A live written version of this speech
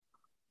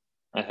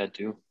I had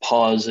to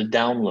pause a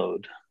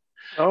download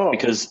Oh,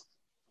 because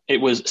it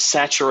was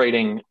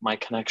saturating my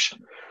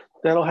connection.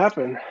 that'll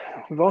happen.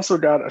 We've also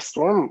got a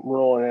storm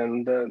rolling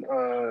in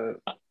that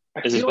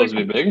I Is it feel like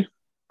supposed to be big?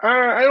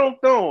 I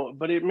don't know,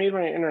 but it made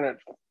my internet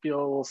feel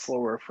a little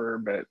slower for a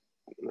bit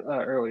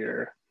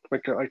earlier,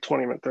 like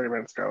 20 minutes, 30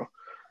 minutes ago.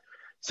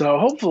 So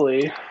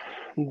hopefully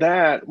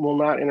that will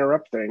not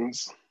interrupt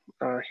things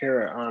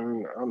here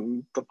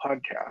on the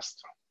podcast.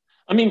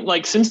 I mean,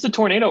 like since the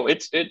tornado,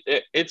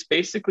 it's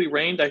basically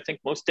rained. I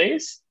think most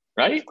days,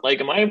 right? Like,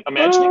 am I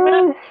imagining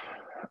that?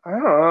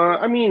 Um,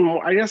 I mean,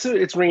 I guess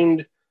it's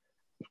rained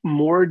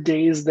more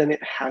days than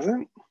it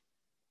hasn't.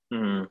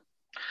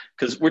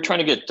 Because we're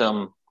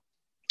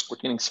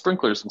getting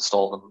sprinklers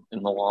installed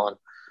in the lawn,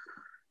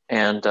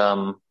 and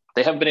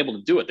they haven't been able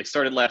to do it. They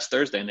started last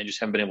Thursday, and they just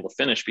haven't been able to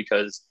finish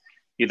because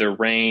either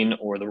rain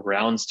or the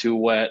ground's too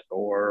wet,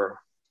 or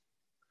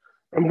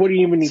And what do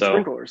you even need so.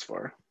 sprinklers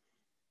for?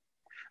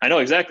 I know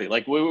exactly.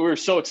 Like we were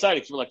so excited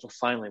because we're like, well,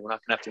 finally, we're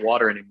not gonna have to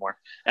water anymore.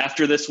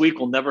 After this week,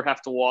 we'll never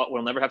have to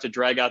We'll never have to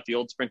drag out the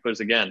old sprinklers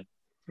again,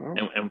 Oh,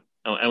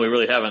 and we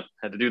really haven't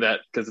had to do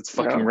that because it's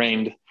fucking yeah,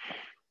 rained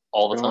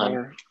all the a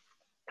time.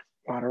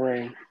 lot of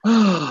rain.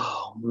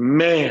 Oh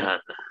man,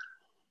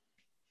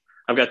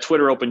 I've got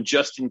Twitter open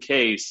just in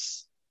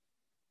case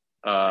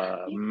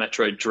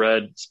Metroid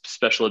Dread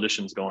special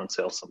editions go on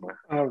sale somewhere.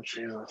 Oh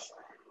Jesus!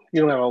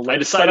 You don't have a I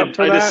list set up decided.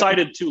 for I that.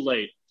 decided too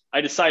late. I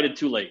decided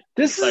too late.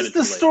 This is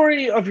the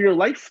story of your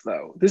life,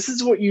 though. This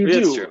is what you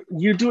do. True.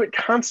 You do it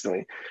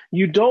constantly.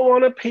 You don't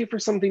want to pay for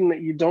something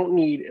that you don't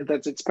need,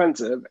 that's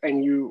expensive,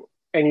 and you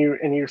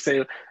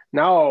say,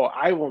 "No,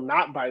 I will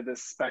not buy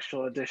this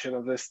special edition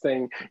of this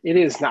thing. It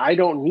is not. I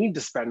don't need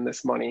to spend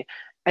this money."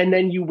 And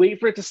then you wait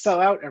for it to sell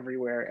out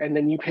everywhere, and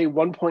then you pay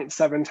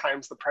 1.7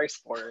 times the price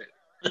for it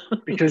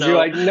because you're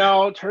like,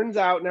 "No, turns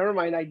out, never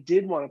mind. I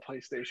did want a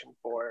PlayStation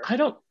 4." I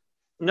don't.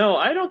 No,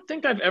 I don't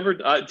think I've ever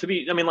I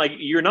mean, like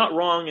you're not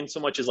wrong in so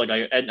much as like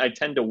I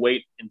tend to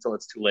wait until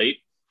it's too late.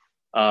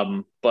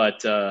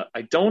 But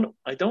I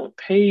don't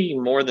pay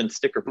more than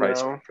sticker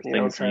price No, for you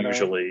don't things try to.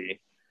 usually.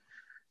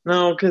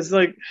 No, because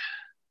like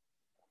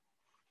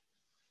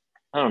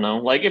I don't know.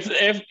 Like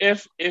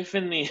if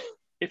in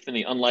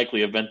the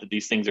unlikely event that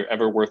these things are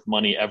ever worth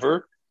money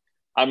ever,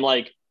 I'm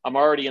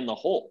already in the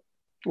hole.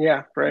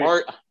 Yeah,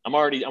 right. I'm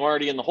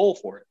already in the hole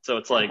for it. So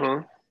it's like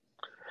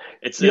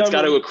it's Yeah,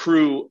 got to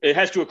accrue. It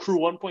has to accrue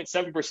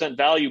 1.7%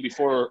 value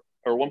before,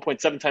 or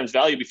 1.7 times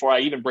value before I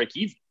even break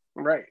even.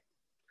 right.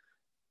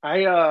 I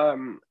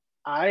am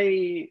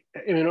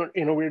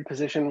in a weird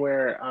position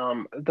where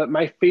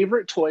my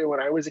favorite toy when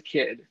I was a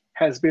kid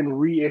has been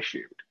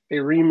reissued. They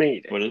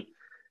remade it.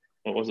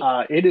 What was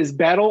it? It is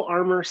Battle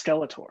Armor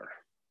Skeletor.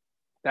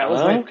 That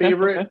was my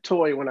favorite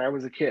toy when I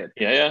was a kid.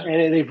 Yeah.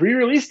 And they've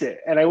re-released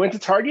it. And I went to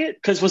Target.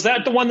 Because was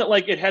that the one that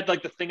like it had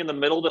like the thing in the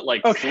middle that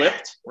like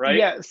flipped, right?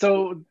 Yeah.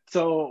 So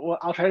well,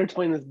 I'll try to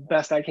explain this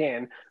best I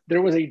can.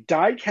 There was a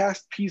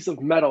die-cast piece of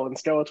metal in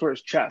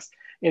Skeletor's chest.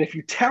 And if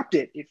you tapped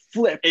it, it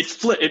flipped. It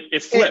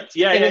flipped.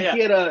 And if he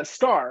had a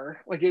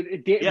star, like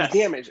it was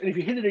damaged. And if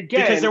you hit it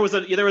again, because there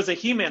was a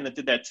He-Man that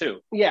did that too.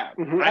 Yeah,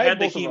 I had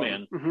the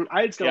He-Man.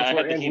 I had Skeletor I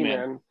had the and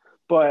He-Man.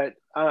 But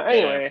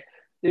anyway,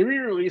 they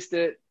re-released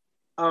it,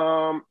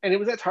 and it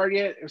was at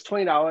Target. It was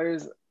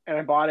 $20, and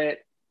I bought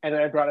it, and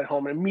then I brought it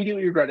home and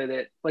immediately regretted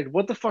it. Like,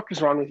 what the fuck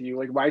is wrong with you?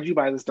 Like, why did you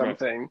buy this dumb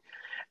thing?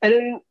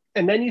 And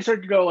then you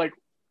start to go like,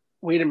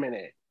 wait a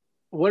minute.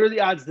 What are the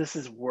odds this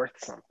is worth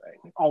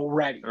something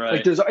already?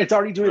 Right. Like it's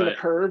already doing the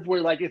curve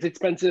where like it's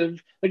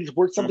expensive, like it's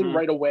worth something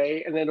right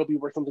away, and then it'll be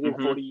worth something in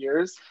 40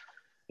 years.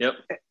 Yep.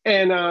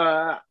 And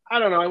I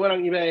don't know. I went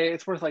on eBay.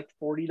 It's worth like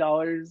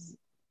 $40,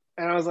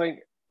 and I was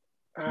like,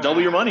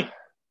 double your money.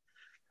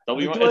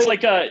 It's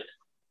like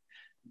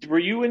were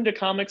you into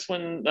comics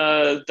when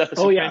Death of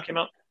Superman came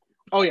out?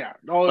 Oh yeah.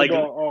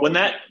 When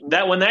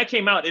that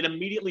came out, it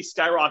immediately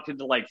skyrocketed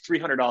to like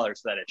 $300 for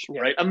that issue,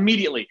 right?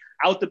 Immediately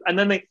and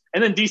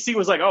then DC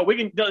was like, oh, we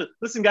can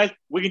listen, guys,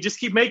 we can just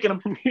keep making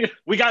them.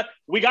 we got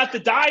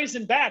the dies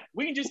and back.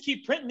 We can just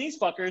keep printing these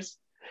fuckers.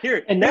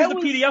 Here's the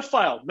PDF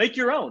file. Make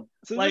your own.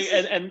 So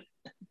and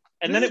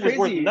then it was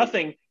worth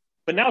nothing.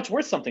 But now it's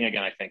worth something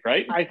again, I think,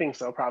 right? I think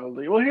so,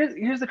 probably. Well,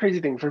 here's the crazy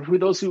thing. For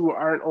those who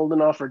aren't old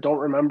enough or don't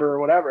remember or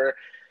whatever,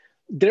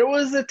 there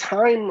was a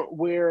time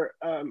where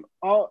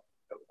all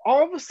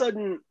of a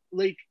sudden,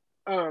 like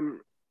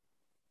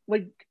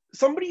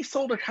somebody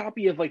sold a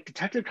copy of like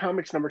Detective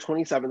Comics number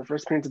 27, the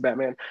first appearance of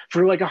Batman,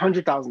 for like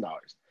 $100,000.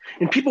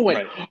 And people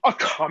went, a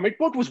comic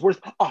book was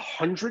worth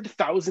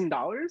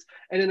 $100,000?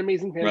 And then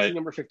Amazing Fantasy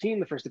number 15,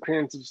 the first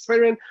appearance of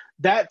Spider-Man,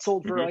 that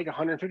sold for like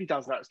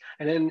 $150,000.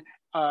 And then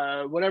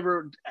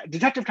whatever,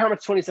 Detective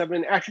Comics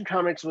 27, Action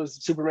Comics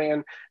was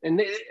Superman. And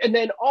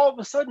then all of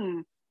a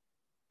sudden,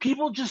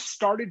 people just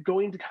started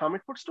going to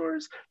comic book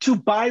stores to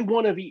buy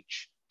one of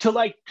each, to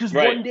like, because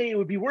one day it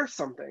would be worth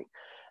something.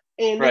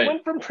 And they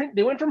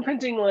went from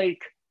printing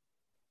like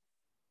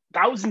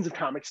thousands of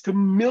comics to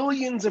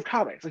millions of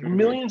comics, like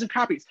millions of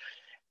copies.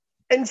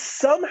 And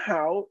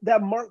somehow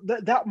that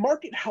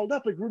market held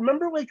up. Like,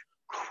 remember like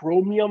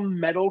chromium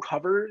metal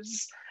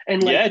covers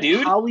and like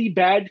dude. poly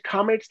bad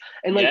comics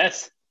and like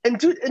Yes. and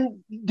dude,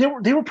 and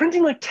they were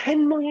printing like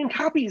 10 million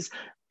copies,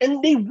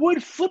 and they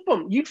would flip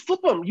them. You'd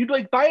flip them. You'd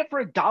like buy it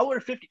for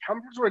 $1.50.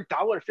 Comic books were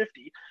 $1.50,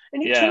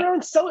 and you turn around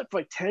and sell it for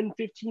like 10,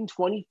 15,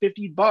 20,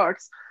 $50.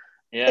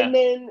 Yeah. And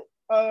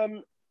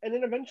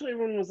then eventually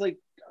everyone was like,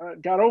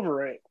 got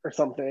over it or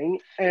something.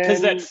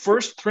 Because that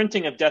first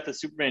printing of Death of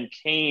Superman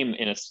came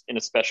in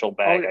a special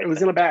bag. It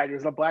was in a bag. It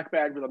was in a black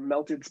bag with a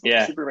melted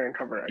Superman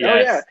cover.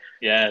 Yes.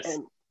 Yes.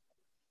 And,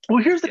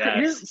 well, here's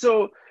this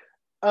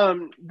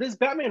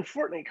Batman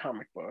Fortnite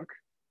comic book.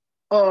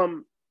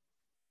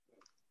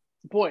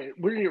 Boy,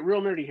 we're gonna get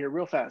real nerdy here,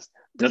 real fast.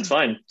 That's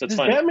fine.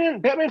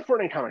 Batman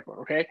Fortnite comic book.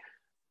 Okay.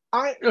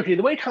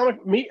 The way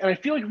and I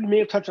feel like we may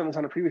have touched on this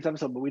on a previous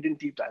episode, but we didn't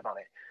deep dive on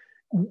it.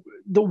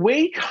 The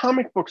way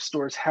comic book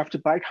stores have to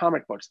buy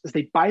comic books is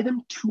they buy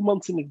them 2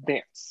 months in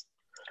advance.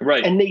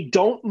 Right. And they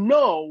don't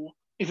know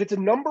if it's a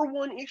number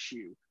one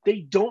issue,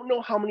 they don't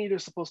know how many they're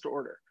supposed to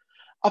order.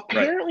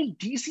 Apparently,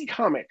 DC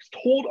Comics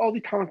told all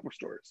the comic book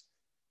stores,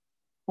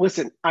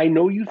 listen, I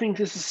know you think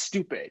this is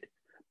stupid,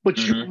 but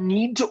you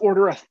need to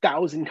order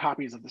 1,000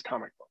 copies of this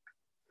comic book.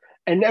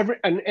 And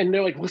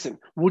they're like, listen,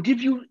 we'll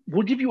give you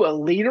a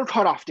later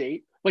cutoff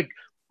date. Like,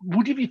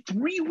 we'll give you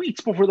 3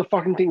 weeks before the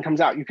fucking thing comes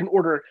out. You can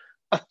order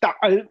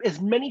as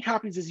many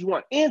copies as you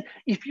want. And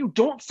if you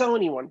don't sell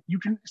anyone, you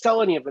can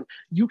sell any of them.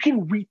 You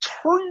can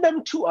return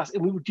them to us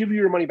and we will give you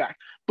your money back.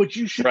 But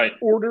you should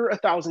order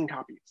 1,000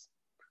 copies.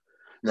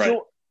 Right.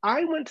 So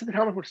I went to the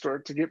comic book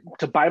store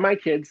to buy my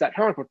kids that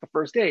comic book the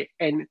first day.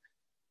 And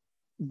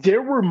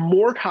there were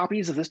more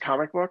copies of this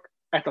comic book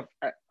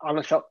on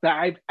the shelf that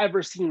I've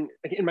ever seen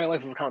in my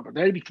life of a comic book.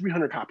 There had to be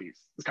 300 copies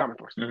of this comic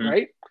book,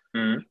 right?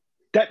 Mm-hmm.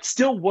 That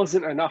still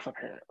wasn't enough,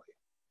 apparently.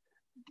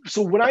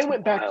 So when I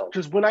went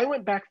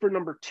back for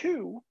number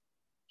 2,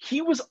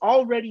 he was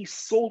already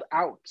sold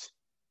out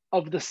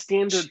of the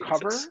standard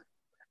cover,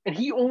 and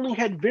he only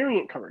had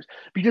variant covers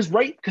because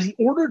he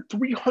ordered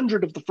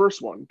 300 of the first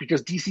one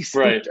because DC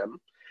spooked him,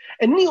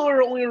 and then he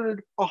only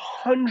ordered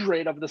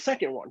 100 of the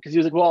second one because he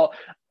was like, well,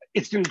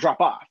 it's going to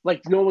drop off.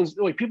 Like no one's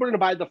like people are going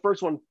to buy the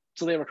first one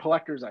so they have a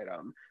collector's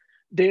item.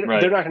 They're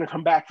not going to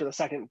come back for the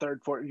second,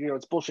 third, fourth.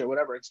 It's bullshit.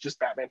 Whatever. It's just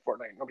Batman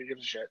Fortnite. Nobody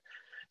gives a shit.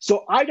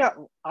 So I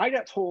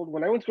got told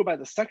when I went to go buy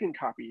the second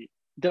copy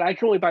that I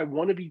can only buy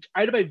one of each.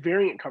 I had to buy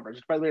variant covers,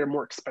 which by the way are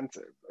more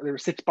expensive. They were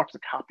 $6 a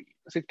copy,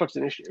 $6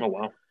 an issue. Oh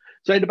wow!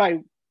 So I had to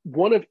buy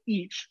one of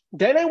each.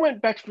 Then I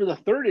went back for the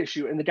third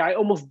issue, and the guy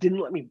almost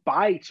didn't let me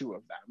buy 2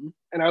 of them.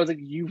 And I was like,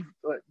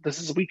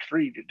 this is week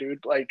 3,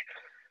 dude. Like,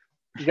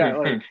 you got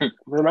like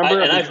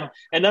remember.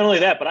 And not only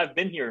that, but I've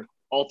been here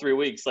all 3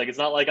 weeks. Like, it's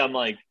not like I'm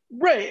like.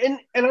 Right,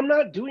 and I'm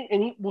not doing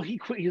any. Well, he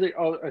quit. He's like,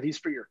 "Oh, are these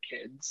for your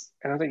kids?"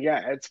 And I was like,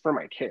 "Yeah, it's for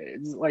my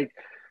kids." Like,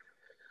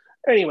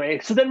 anyway.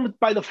 So then,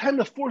 by the time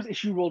the 4th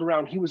issue rolled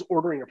around, he was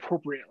ordering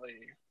appropriately,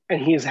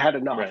 and he has had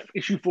enough. Right.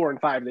 Issue 4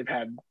 and 5, they've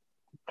had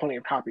plenty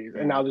of copies,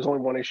 and now there's only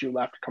 1 issue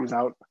left. Comes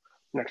out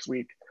next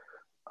week,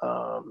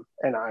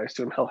 and I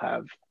assume he'll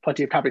have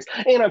plenty of copies.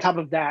 And on top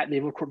of that,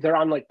 they're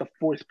on like the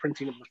 4th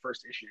printing of the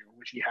 1st issue,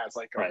 which he has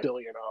like a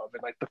billion of,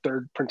 and like the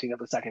 3rd printing of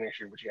the 2nd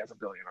issue, which he has a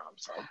billion of.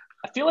 So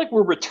I feel like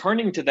we're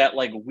returning to that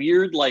like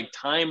weird like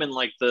time in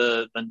like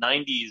the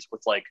 90s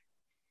with like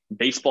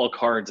baseball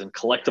cards and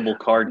collectible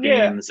card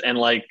games and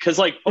like because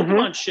like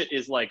Pokemon shit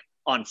is like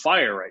on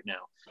fire right now.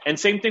 And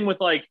same thing with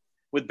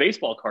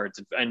baseball cards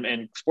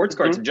and sports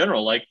cards in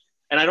general. Like,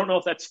 and I don't know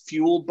if that's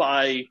fueled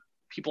by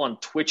people on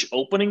Twitch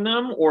opening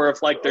them or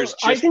if like there's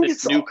just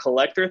this new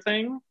collector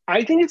thing.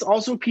 I think it's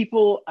also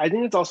people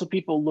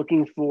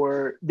looking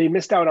for, they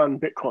missed out on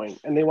Bitcoin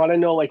and they want to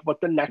know like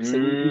what the next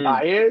thing you can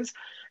buy is,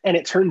 and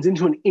it turns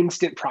into an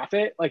instant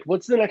profit. Like,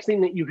 what's the next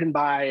thing that you can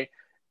buy?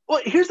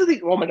 Well, here's the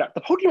thing. Oh my God, the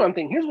Pokemon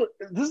thing.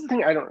 This is the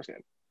thing I don't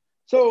understand.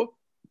 So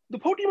the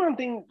Pokemon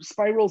thing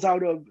spirals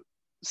out of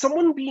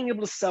someone being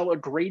able to sell a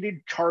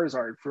graded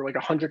Charizard for like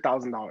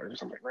 $100,000 or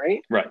something,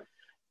 right? Right.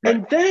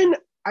 And then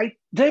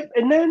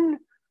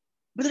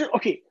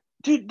okay,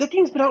 dude, that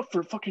game's been out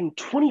for fucking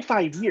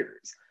 25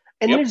 years,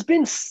 and there's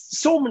been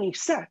so many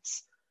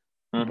sets,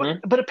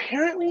 but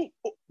apparently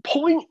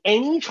pulling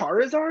any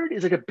Charizard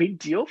is like a big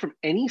deal from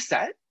any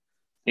set.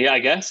 Yeah, I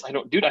guess I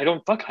don't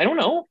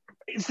know.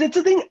 That's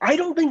the thing. I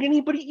don't think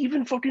anybody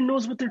even fucking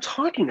knows what they're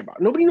talking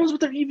about. Nobody knows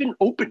what they're even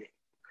opening.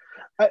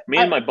 Me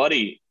and my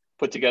buddy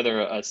put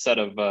together a set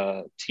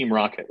of Team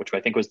Rocket, which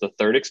I think was the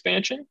 3rd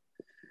expansion,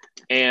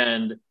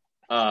 and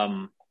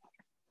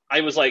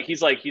he's like,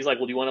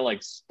 well, do you want to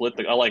like split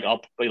the?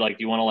 I'll be like,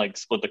 do you want to like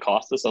split the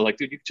cost of this? I was like,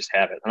 dude, you can just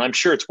have it, and I'm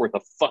sure it's worth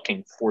a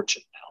fucking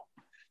fortune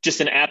now.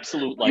 Just an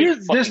absolute like.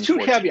 There's 2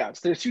 fortune.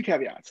 caveats. There's 2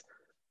 caveats.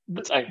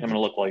 I'm gonna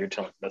look while you're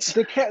telling this.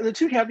 The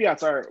 2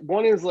 caveats are,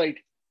 one is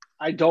like,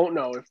 I don't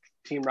know if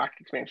Team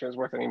Rocket expansion is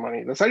worth any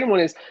money. The second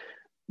one is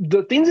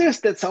the things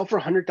that sell for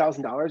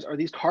 $100,000 are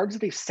these cards that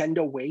they send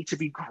away to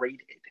be graded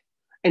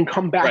and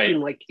come back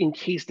in like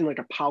encased in like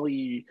a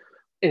poly,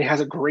 and it has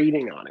a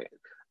grading on it.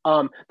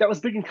 That was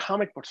big in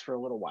comic books for a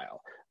little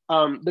while.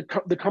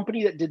 The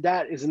company that did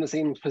that is in the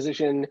same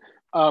position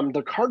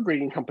the card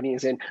grading company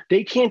is in,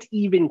 they can't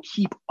even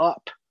keep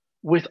up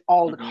with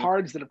all the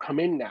cards that have come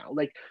in now.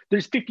 Like,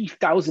 there's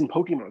 50,000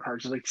 Pokemon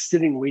cards just like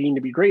sitting waiting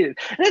to be graded.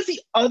 And that's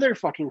the other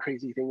fucking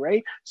crazy thing,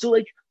 right? So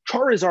like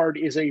Charizard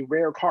is a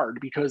rare card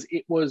because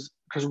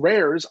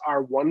rares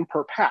are one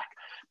per pack,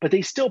 but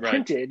they still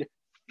printed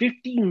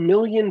 50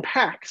 million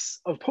packs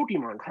of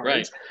Pokemon cards.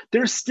 Right.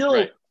 There's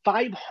still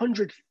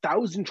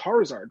 500,000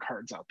 Charizard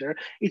cards out there.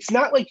 It's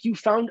not like you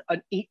found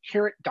an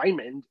 8-carat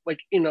diamond like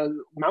in a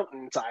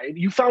mountainside.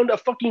 You found a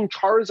fucking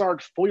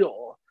Charizard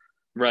foil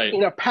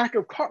in a pack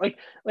of cards.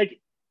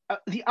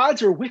 The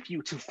odds are with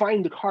you to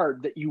find the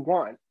card that you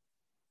want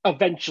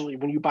eventually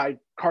when you buy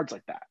cards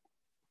like that.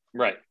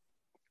 Right.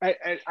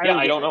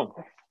 I don't know.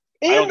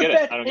 And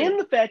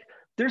the fact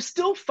they're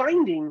still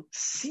finding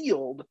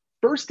sealed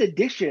first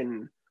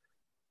edition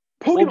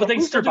Pokemon but they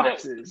booster still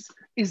boxes.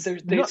 They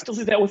still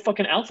do that with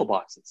fucking alpha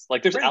boxes.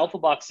 Like, there's alpha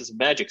boxes of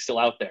Magic still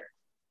out there.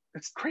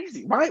 It's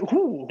crazy. Why?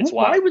 Who? It's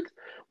wild.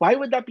 Why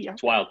would that be?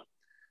 It's wild.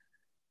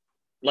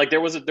 Like,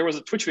 there was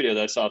a Twitch video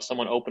that I saw of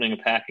someone opening a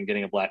pack and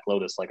getting a Black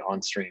Lotus like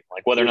on stream,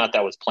 like whether or not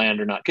that was planned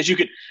or not.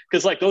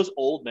 Because like those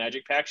old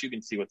Magic packs, you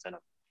can see what's in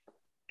them.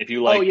 If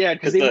you like,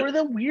 because they were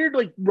the weird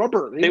like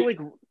rubber. They were like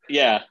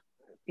yeah,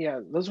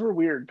 those were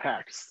weird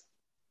packs.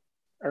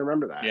 I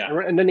remember that. Yeah,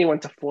 and then they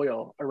went to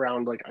foil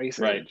around like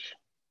Ice Age.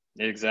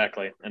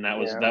 Exactly, and that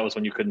was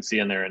when you couldn't see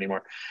in there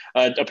anymore.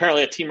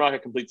 Apparently, a Team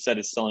Rocket Complete set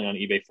is selling on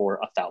eBay for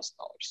 $1,000.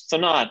 So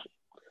not.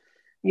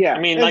 Yeah, I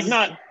mean, like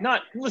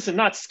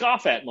not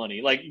scoff at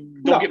money. Like,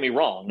 don't get me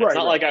wrong. It's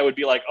not like I would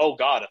be like, oh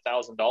God,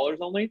 $1,000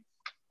 only.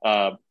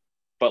 But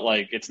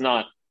like, it's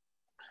not.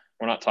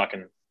 We're not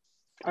talking.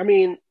 I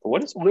mean,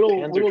 what is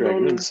Panzer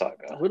Dragoon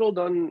Saga? Little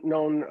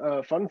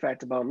known fun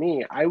fact about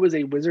me: I was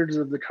a Wizards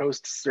of the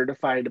Coast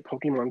certified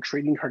Pokemon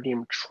trading card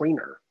game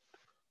trainer.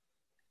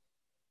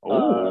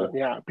 Oh,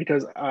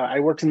 because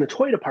I worked in the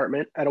toy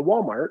department at a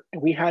Walmart,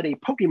 and we had a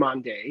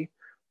Pokemon day,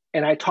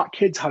 and I taught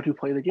kids how to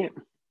play the game.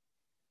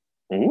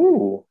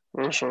 Ooh,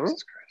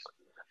 Jesus Christ!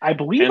 I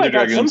believe Panzer I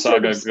got Dragoon some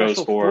sort of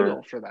special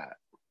foil for that.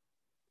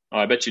 Oh,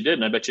 I bet you did,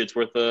 and I bet you it's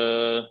worth.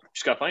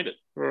 Just gotta find it.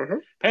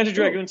 Panzer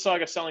Dragoon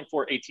Saga selling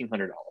for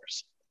 $1,800.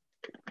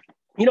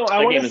 You know,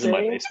 that game is in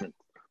my basement.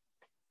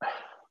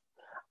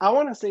 I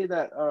want to say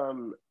that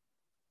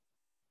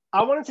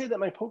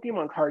my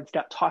Pokemon cards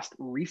got tossed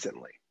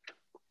recently.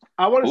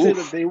 I want to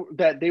say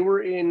that they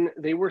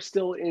were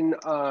still in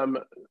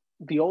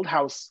the old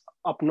house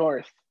up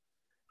north,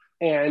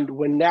 and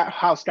when that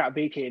house got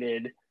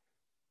vacated,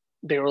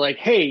 they were like,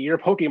 "Hey, your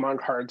Pokemon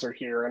cards are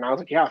here," and I was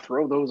like, "Yeah,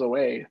 throw those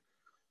away."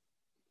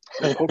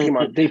 The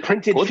Pokemon, they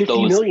printed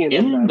 50 million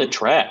in of them. The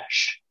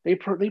trash. They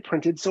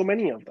printed so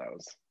many of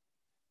those.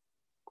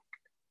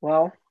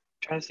 Well, I'm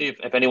trying to see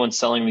if anyone's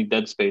selling me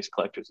Dead Space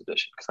Collector's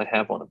Edition, because I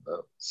have one of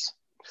those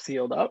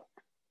sealed up.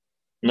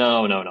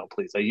 No,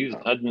 please. I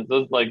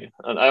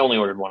only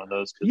ordered one of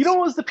those. You know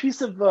what was the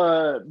piece of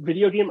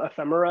video game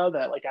ephemera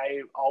that like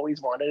I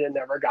always wanted and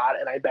never got,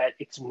 and I bet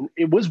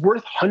it was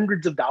worth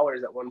hundreds of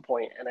dollars at one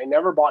point, and I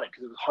never bought it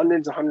because it was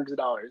hundreds and hundreds of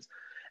dollars,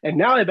 and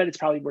now I bet it's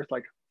probably worth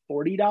like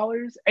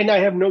 $40, and I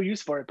have no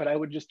use for it, but I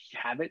would just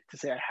have it to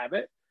say I have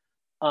it.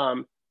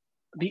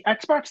 The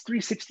Xbox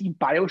 360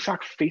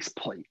 BioShock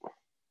faceplate.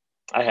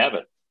 I have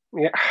it.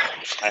 Yeah,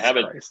 I have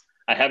it.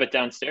 I have it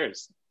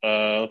downstairs.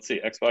 Let's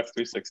see, Xbox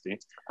 360.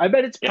 I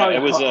bet it's probably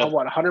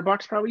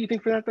 $100 probably. You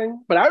think for that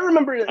thing? But I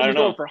remember it was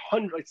going for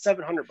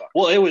 $700.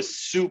 Well, it was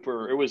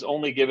super. It was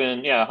only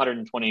given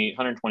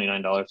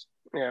 $129.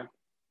 Yeah.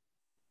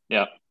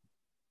 Yeah.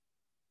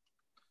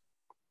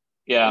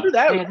 Yeah, remember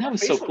that? Man, that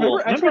was so cool.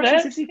 Remember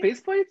that?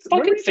 Faceplates?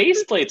 Fucking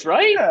faceplates,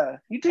 right? Yeah,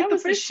 you take that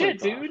was the shit,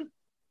 dude.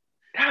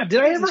 God,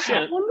 did I ever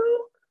have one though?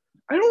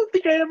 I don't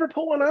think I ever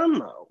put one on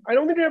though. I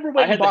don't think I ever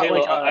went.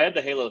 I had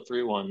the Halo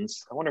 3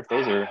 ones. I wonder if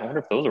those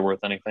are worth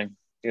anything.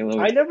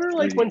 I never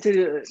went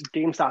to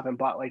GameStop and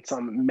bought like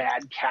some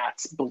Mad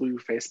Catz blue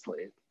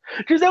faceplate.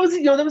 Because that was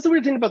the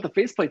weird thing about the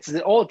faceplates is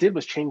that all it did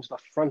was change the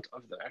front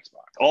of the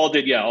Xbox. All it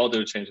did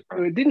was change the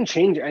front. It didn't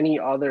change any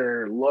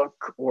other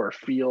look or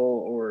feel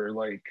or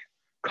like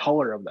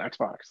color of the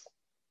Xbox.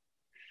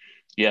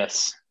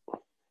 Yes.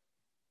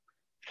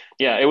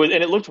 Yeah, it was,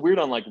 and it looked weird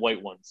on like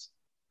white ones.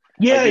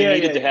 Yeah, like they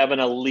needed to have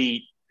an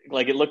elite.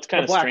 Like it looked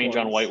kind of strange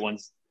ones. On white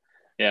ones.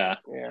 Yeah.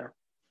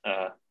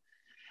 Yeah.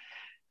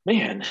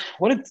 Man,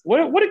 what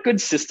a good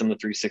system the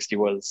 360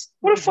 was.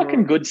 What a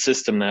fucking good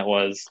system that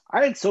was.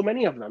 I had so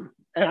many of them,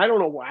 and I don't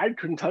know why. I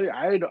couldn't tell you.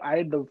 I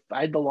had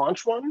the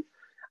launch one.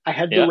 I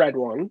had the red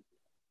one.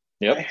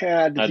 Yep. I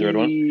had the red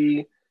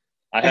one.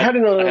 I had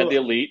the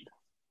elite.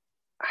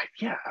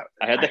 Yeah.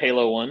 I had the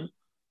Halo one.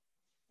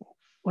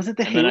 Was it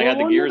the and Halo? And then I had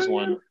the Gears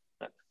one.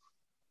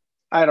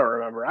 I don't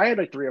remember. I had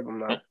like 3 of them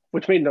though,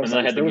 which made no sense. And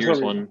then I had the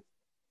Gears one.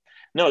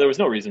 No, there was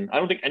no reason. I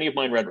don't think any of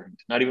mine red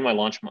ringed. Not even my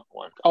launch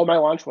one. Oh, my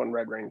launch one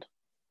red ringed,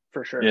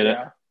 for sure.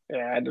 Yeah,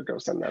 I had to go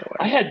send that away.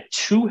 I had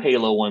 2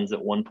 Halo ones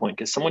at one point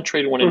because someone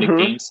traded one into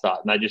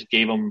GameStop, and I just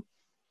gave them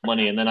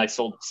money, and then I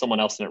sold someone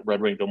else, and it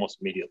red ringed almost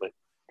immediately.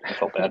 I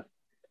felt bad.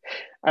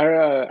 I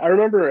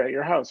remember at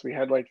your house we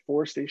had like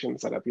 4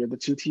 stations set up. You had the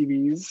 2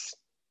 TVs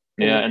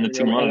in Yeah, the and the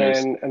living two room,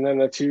 monitors. and then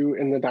the 2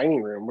 in the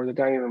dining room, where the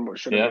dining room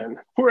should have Yeah, been.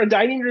 Where a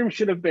dining room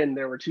should have been,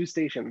 there were 2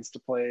 stations to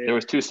play there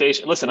was 2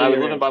 stations. Listen, I was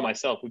video living games. by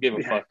myself. Who gave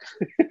a Yeah, fuck?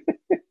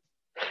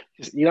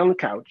 just eat on the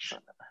couch.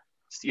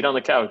 Just eat on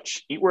the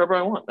couch, eat wherever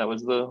I want. That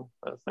was the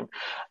thing.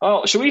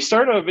 Oh, should we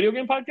start a video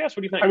game podcast?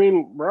 What do you I think?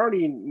 mean, we're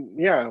already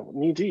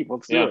knee deep.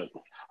 Let's do Yeah, it.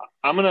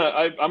 I'm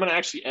gonna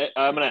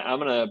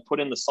put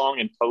in the song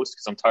in post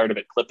because I'm tired of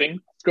it clipping.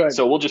 Good.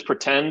 So we'll just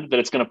pretend that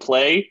it's gonna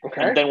play,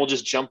 Okay. and then we'll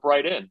just jump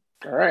right in.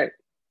 All right.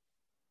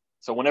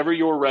 So whenever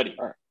you're ready.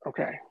 All right.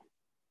 Okay.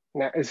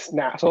 Now.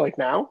 So like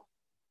now.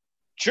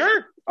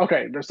 Sure.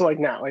 Okay. So like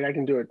now, like I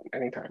can do it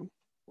anytime.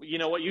 You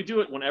know what? You do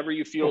it whenever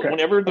you feel. Okay.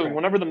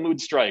 Whenever the mood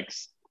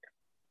strikes.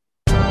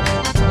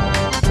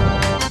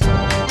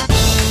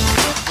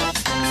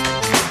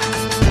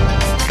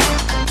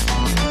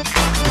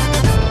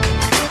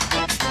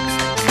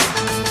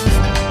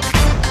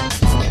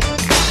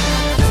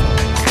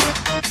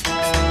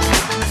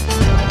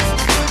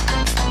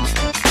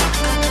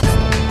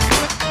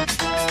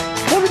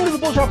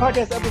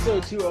 Podcast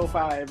episode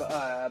 205.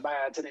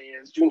 Today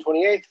is June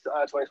 28th,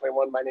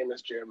 2021. My name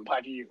is Jim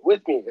Plackey.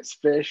 With me is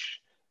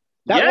Fish.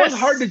 That was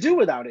hard to do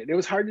without it. It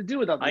was hard to do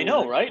without. I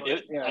know, right?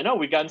 I know.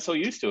 We've gotten so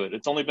used to it.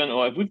 It's only been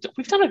we've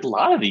done a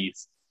lot of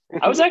these.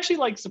 I was actually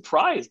like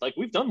surprised. Like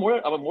we've done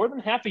more than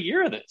half a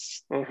year of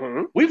this.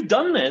 Mm-hmm. We've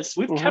done this.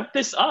 We've kept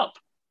this up.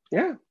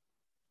 Yeah,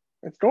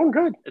 it's going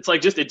good. It's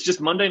like it's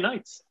just Monday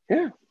nights.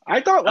 Yeah,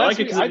 I thought last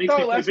week's games.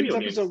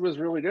 episode was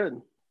really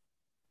good.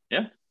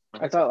 Yeah.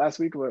 I thought last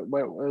week it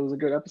was a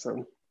good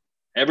episode.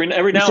 Every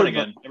now and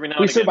again.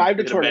 We survived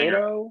a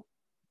tornado.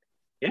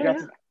 Yeah. We got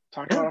to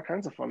talk about all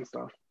kinds of fun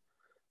stuff.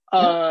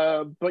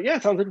 But yeah,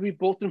 it sounds like we've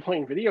both been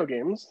playing video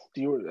games. Do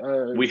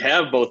you? We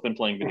have both been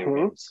playing video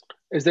games.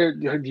 Do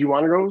you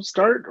want to go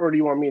start, or do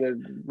you want me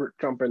to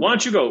jump in? Why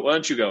don't you go?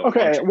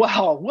 Okay.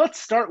 Well, let's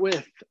start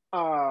with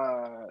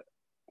Nickelodeon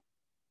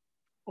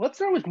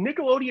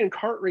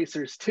Kart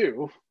Racers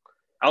 2.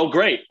 Oh,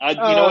 great. You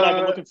know what? I've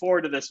been looking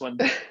forward to this one.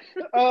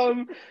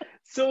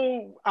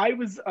 So I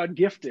was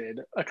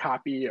gifted a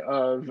copy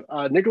of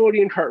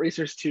Nickelodeon Kart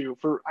Racers 2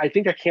 for, I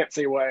think I can't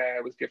say why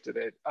I was gifted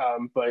it,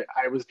 but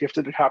I was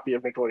gifted a copy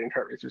of Nickelodeon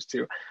Kart Racers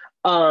 2.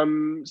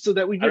 So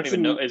that we get I don't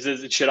even know. Is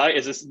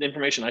this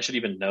information I should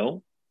even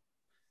know?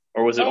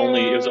 Or was it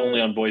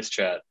only on voice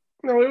chat?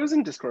 No, it was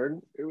in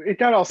Discord. It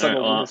got all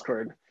settled in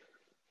Discord.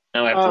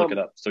 Now I have to look it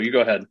up. So you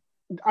go ahead.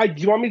 Do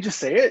you want me to just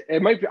say it?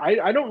 It might be.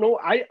 I don't know.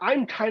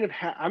 I'm kind of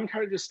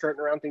just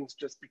starting around things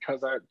just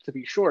because to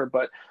be sure.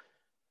 But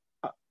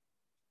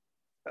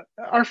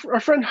our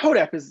friend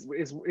Hodep is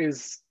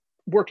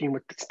working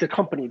with the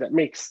company that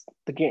makes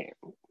the game.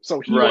 So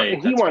he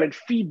wanted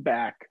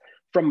feedback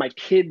from my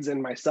kids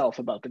and myself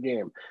about the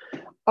game.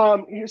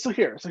 Here's what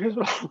I'll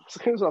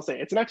say.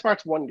 It's an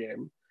Xbox One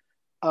game,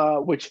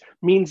 which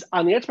means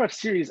on the Xbox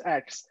Series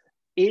X,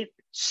 it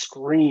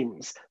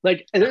screams.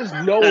 Like, there's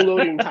no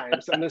loading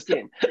times on this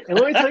game. And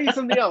let me tell you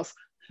something else.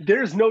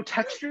 There's no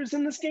textures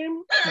in this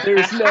game.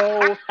 There's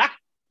no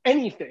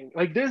anything.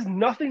 Like, there's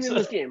nothing in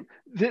this game.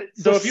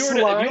 So if you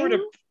were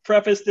to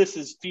preface this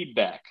as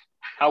feedback,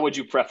 how would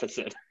you preface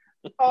it?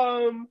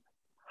 How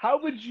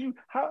would you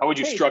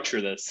structure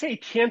this? Hey,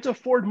 can't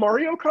afford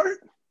Mario Kart?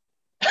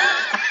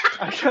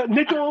 I got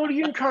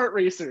Nickelodeon Kart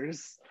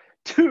Racers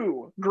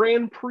 2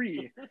 Grand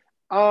Prix.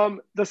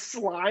 The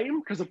slime,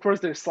 because of course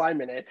there's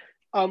slime in it,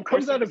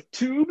 comes out of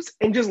tubes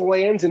and just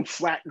lands in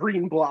flat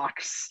green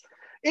blocks.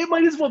 It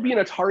might as well be an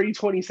Atari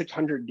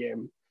 2600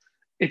 game.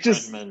 It's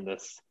just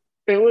tremendous.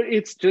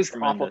 It's just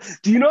tremendous. Awful.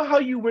 Do you know how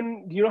you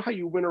win? Do you know how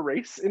you win a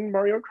race in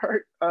Mario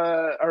Kart?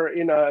 Or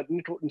in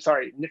Nick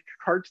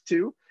Kart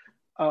 2?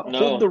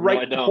 No,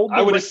 I don't.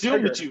 I would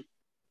assume that you.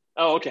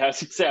 Oh, okay. I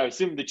was gonna say I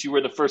assumed that you were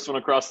the first one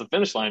across the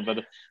finish line, but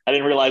I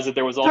didn't realize that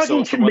there was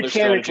also some other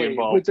strategy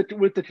involved.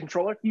 With the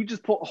controller, you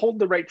just hold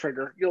the right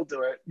trigger. You'll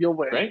do it. You'll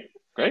win. Great.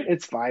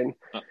 It's fine.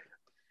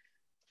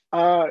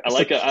 I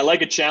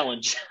like a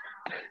challenge.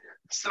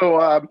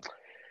 So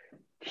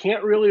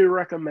can't really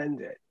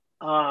recommend it.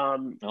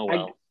 Oh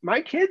well.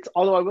 My kids,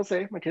 although I will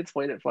say my kids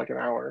played it for like an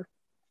hour.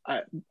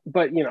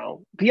 But you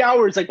know, the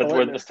hour is like the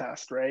litmus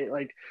test, right?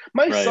 Like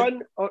my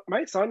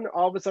son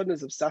all of a sudden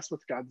is obsessed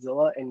with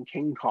Godzilla and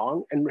King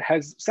Kong and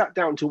has sat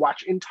down to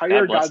watch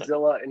entire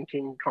Godzilla and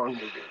King Kong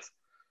movies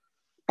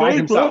by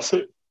himself.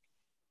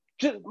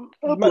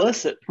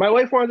 Bless it. My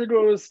wife wanted to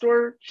go to the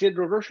store. She had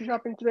to go grocery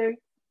shopping today.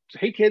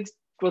 Hey kids,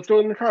 let's go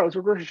in the car. Let's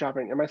go grocery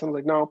shopping. And my son was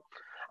like, "No,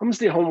 I'm gonna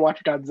stay home and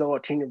watch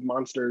Godzilla, King of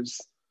Monsters."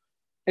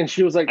 And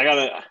she was like,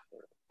 "I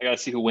gotta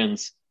see who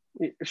wins."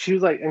 She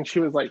was like,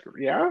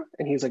 "Yeah,"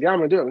 and he's like, "Yeah, I'm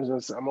gonna do it. I'm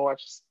gonna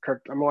watch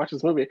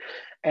this movie,"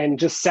 and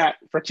just sat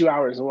for 2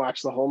 hours and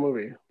watched the whole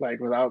movie, like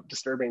without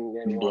disturbing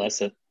anyone.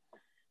 Bless it.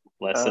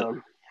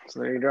 So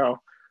there you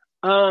go.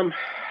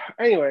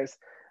 Anyways,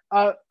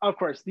 of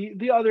course,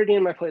 the other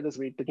game I played this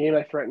week, the game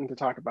I threatened to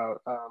talk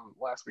about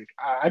last week,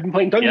 I've been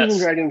playing Dungeons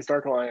and Dragons: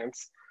 Dark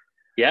Alliance.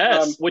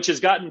 Yes, which has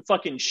gotten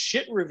fucking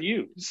shit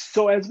reviews.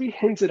 So as we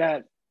hinted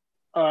at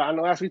on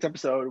the last week's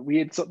episode,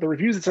 the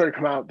reviews had started to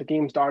come out. The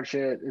game's dog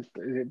shit.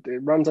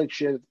 It runs like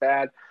shit. It's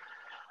bad.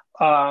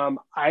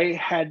 I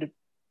had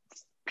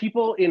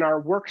people in our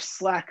work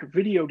Slack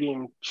video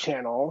game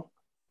channel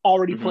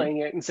already playing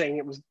it and saying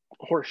it was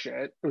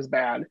horseshit. It was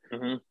bad.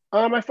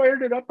 I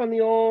fired it up on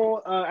the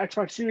old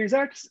Xbox Series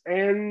X,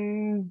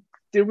 and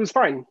it was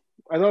fine.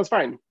 I thought it was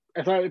fine.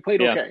 I thought it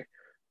played okay.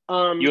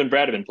 You and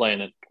Brad have been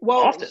playing it. Well,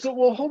 often.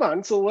 Hold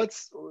on. So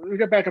we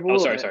get back up a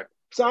little bit. Sorry.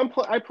 So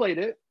I played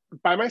it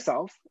by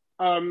myself.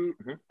 I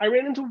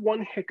ran into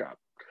one hiccup.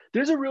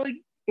 There's a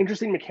really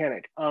interesting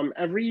mechanic.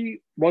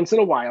 Every once in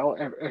a while,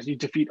 as you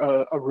defeat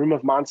a room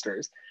of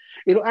monsters,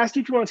 it'll ask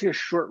you if you want to take a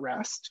short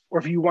rest or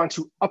if you want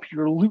to up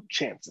your loot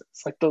chances.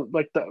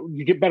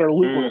 You get better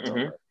loot when it's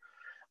over.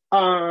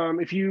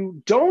 If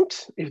you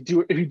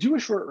do a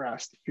short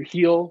rest, you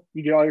heal,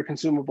 you get all your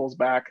consumables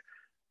back,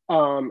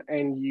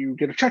 and you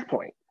get a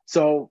checkpoint.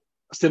 So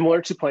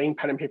similar to playing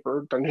pen and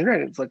paper Dungeons and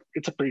Dragons,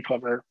 it's a pretty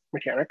clever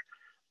mechanic.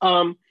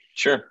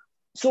 Sure.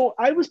 So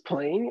I was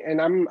playing, and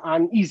I'm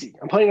on easy.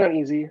 I'm playing on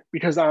easy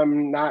because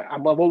I'm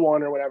level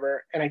 1 or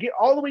whatever, and I get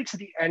all the way to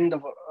the end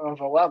of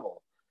a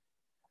level.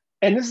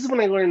 And this is when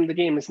I learned the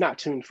game is not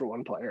tuned for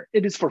 1 player.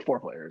 It is for 4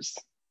 players.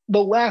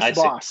 The last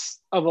boss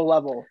of a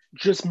level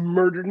just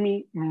murdered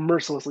me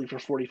mercilessly for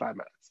 45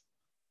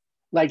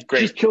 minutes.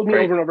 Just killed me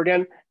over and over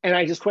again, and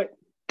I just quit.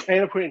 I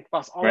ended up quitting,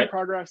 lost all my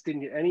progress,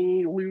 didn't get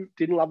any loot,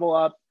 didn't level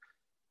up.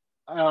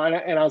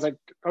 And I was like,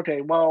 okay,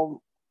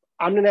 well,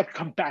 I'm going to have to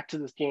come back to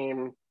this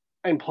game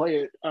and play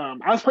it. I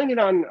wasn't playing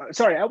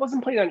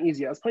it on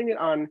easy. I was playing it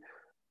on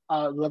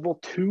level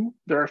 2.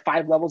 There are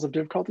 5 levels of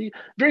difficulty.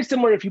 Very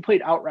similar if you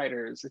played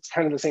Outriders. It's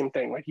kind of the same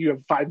thing. You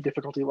have 5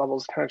 difficulty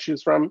levels to kind of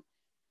choose from.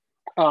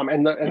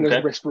 And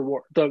there's risk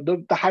reward.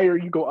 The higher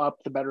you go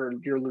up, the better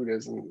your loot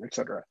is, and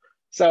etc.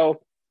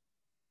 So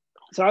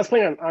I was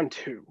playing on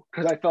 2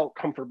 because I felt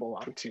comfortable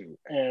on 2,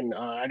 and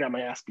I got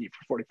my ass beat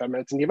for 45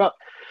 minutes and gave up.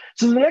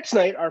 So the next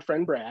night, our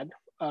friend Brad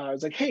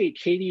was like, "Hey,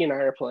 Katie and I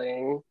are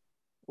playing.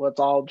 Let's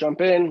all jump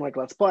in.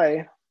 Let's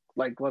play.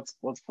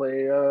 Let's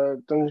play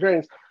Dungeons and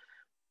Dragons."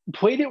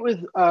 Played it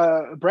with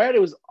Brad. It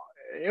was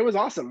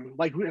awesome.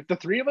 The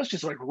 3 of us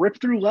just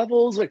ripped through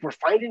levels. We're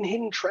finding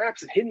hidden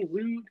traps and hidden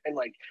loot and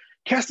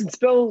casting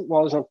spells.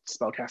 Well, there's no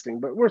spell casting,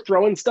 but we're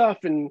throwing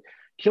stuff and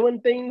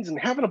killing things and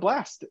having a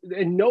blast.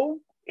 And no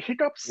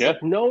hiccups,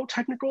 no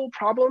technical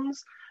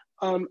problems.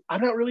 I'm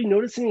not really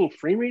noticing any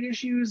frame rate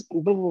issues.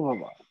 Blah, blah, blah,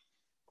 blah.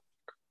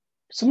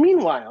 So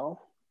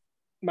meanwhile,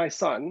 my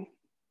son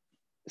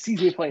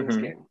sees me playing this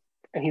game,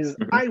 and he says,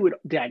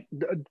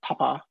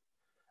 Papa,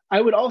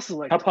 I would also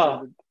like to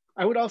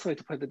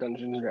play the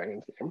Dungeons and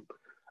Dragons game.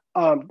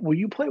 Will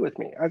you play with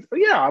me?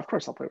 Yeah, of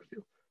course I'll play with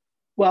you.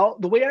 Well,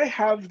 the way I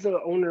have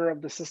the owner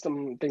of the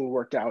system thing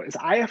worked out is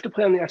I have to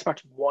play on the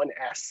Xbox One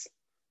S,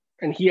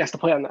 and he has to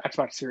play on the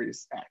Xbox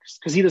Series X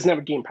because he doesn't have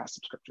a Game Pass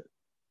subscription.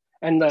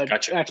 And the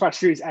Xbox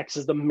Series X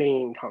is the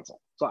main console.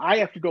 So I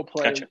have to go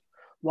play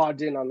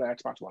logged in on the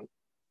Xbox One.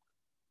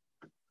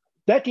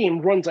 That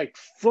game runs like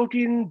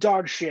fucking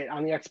dog shit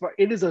on the Xbox.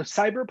 It is a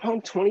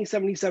Cyberpunk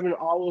 2077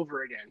 all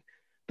over again.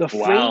 The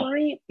frame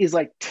rate is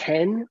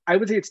 10. I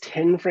would say it's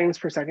 10 frames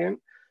per second.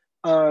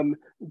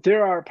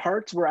 There are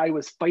parts where I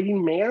was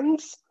fighting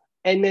mans,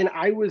 and then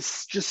I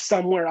was just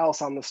somewhere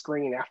else on the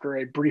screen after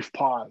a brief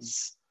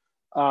pause.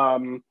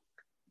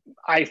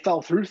 I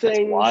fell through things.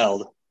 That's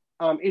wild.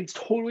 It's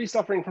totally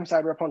suffering from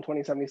Cyberpunk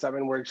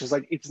 2077, where it's just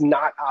it's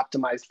not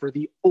optimized for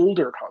the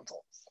older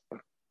consoles.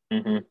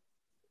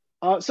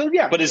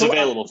 But it's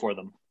available for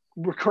them.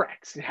 We're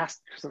correct. It has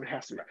to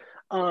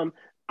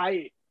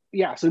be.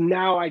 So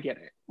now I get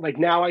it.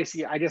 Now I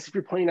see, I guess if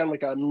you're playing on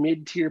a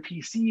mid-tier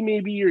PC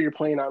maybe, or you're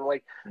playing on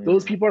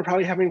those people are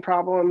probably having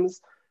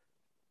problems.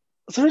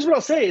 So here's what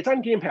I'll say. It's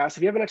on Game Pass.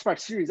 If you have an Xbox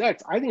Series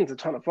X, I think it's a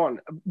ton of fun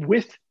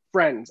with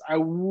friends. I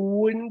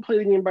wouldn't play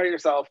the game by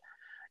yourself.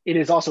 It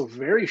is also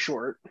very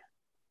short.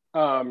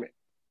 We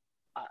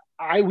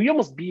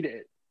almost beat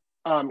it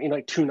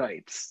in 2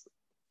 nights.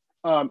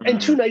 And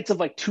 2 nights of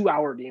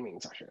 2-hour gaming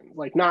sessions.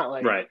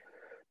 Right.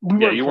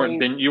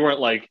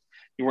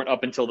 You weren't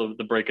up until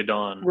the break of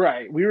dawn.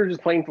 Right. We were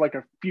just playing for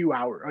a few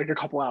hours, a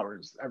couple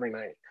hours every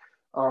night.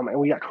 And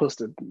we got close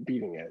to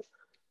beating it.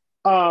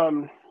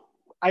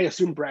 I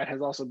assume Brad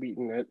has also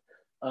beaten it,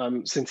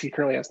 since he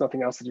currently has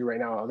nothing else to do right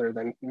now other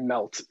than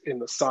melt in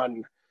the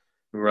sun.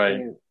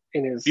 Right.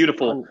 In his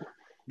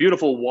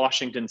beautiful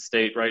Washington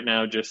State right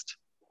now. Just.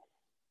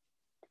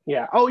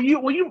 Yeah. Oh, are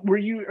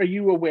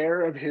you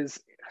aware of his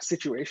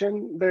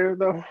situation there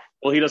though?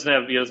 Well, he doesn't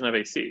have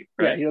AC,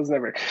 right? Yeah, he doesn't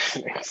have air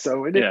conditioning,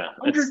 so it is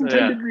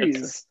 110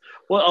 degrees.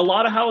 Well, a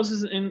lot of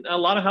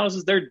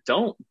houses there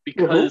don't,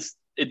 because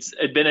it's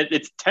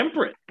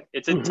temperate.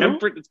 It's a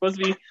temperate. It's supposed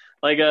to be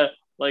like a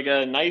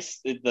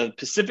nice the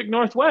Pacific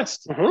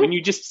Northwest. When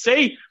you just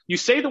say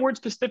the words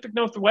Pacific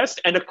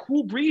Northwest, and a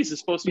cool breeze is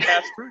supposed to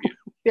pass through you.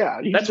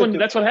 Yeah, that's what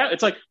happens.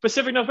 It's like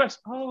Pacific Northwest.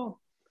 Oh,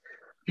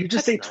 you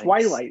just say nice.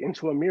 Twilight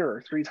into a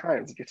mirror 3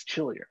 times, it gets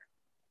chillier.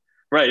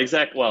 Right,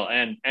 exactly. Well,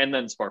 and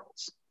then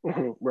sparkles.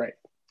 Right.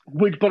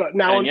 But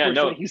now, And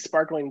unfortunately, he's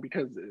sparkling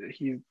because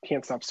he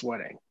can't stop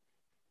sweating.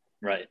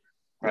 Right.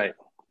 God.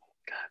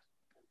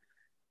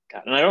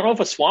 And I don't know if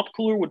a swamp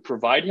cooler would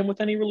provide him with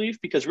any relief,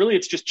 because really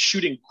it's just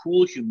shooting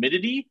cool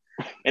humidity,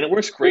 and it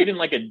works great in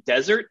like a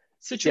desert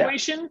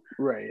situation. Yeah,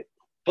 right.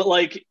 But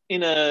like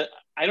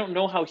I don't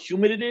know how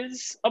humid it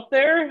is up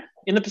there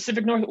in the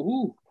Pacific North.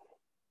 Ooh,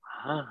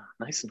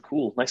 nice and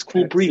cool. Nice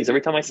cool breeze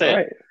every time I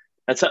say it.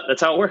 That's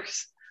how it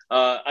works.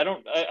 I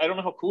don't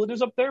know how cool it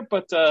is up there,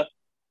 but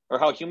or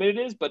how humid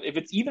it is, but if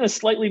it's even a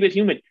slightly bit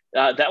humid,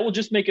 that will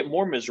just make it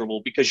more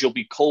miserable, because you'll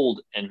be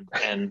cold and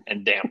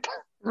damp.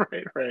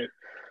 Right.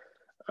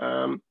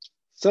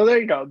 So there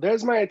you go.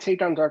 There's my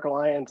take on Dark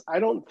Alliance. I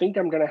don't think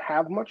I'm going to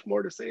have much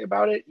more to say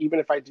about it, even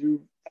if I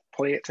do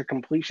play it to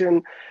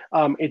completion.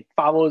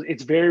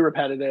 It's very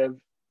repetitive.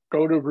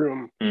 Go to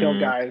room, kill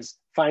guys,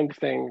 find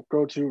thing,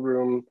 go to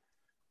room,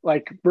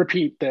 like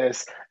repeat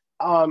this.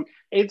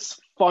 It's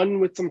fun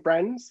with some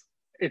friends.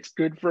 It's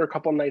good for a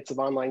couple nights of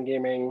online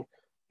gaming.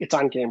 It's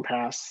on Game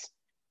Pass.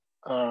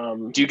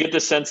 Do you get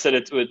the sense that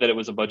it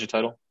was a budget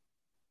title?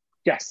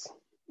 Yes.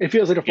 It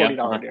feels like a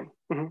 $40 game.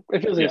 Mm-hmm.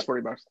 It feels like it's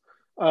 $40.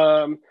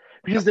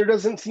 Because there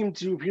doesn't seem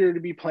to appear to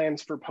be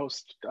plans for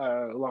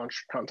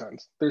post-launch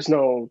content. There's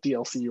no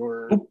DLC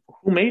or...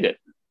 Who made it?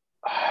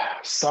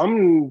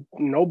 Some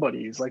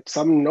nobody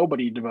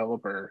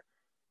developer.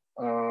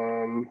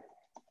 Unless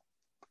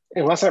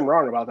I'm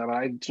wrong about that, but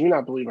I do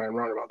not believe I'm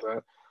wrong about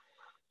that.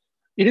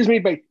 It is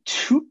made by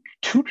Took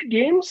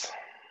Games.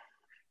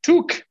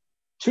 Took.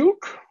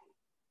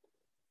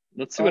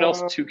 Let's see what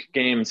else Took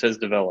Games has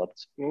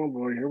developed. Oh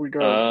boy, here we go.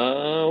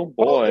 Oh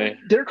boy.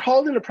 They're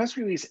called in a press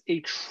release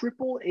a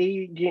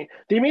AAA game.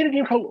 They made a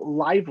game called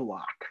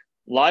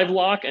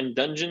Livelock and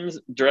Dungeons,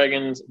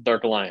 Dragons,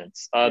 Dark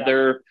Alliance.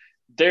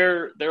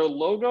 Their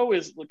logo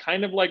is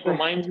kind of like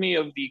reminds me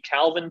of the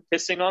Calvin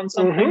pissing on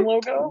something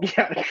logo.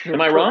 Yeah.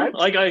 Am I wrong?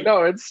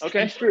 No, it's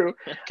okay. It's true.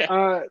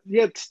 Okay.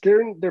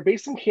 They're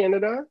based in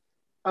Canada.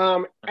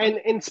 And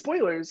in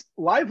spoilers,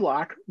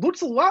 Livelock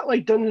looks a lot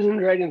like Dungeons and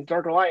Dragons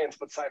Dark Alliance,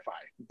 but sci-fi.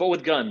 But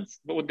with guns.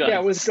 Yeah,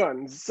 with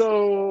guns.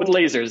 So with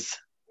lasers.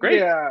 Great.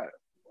 Yeah.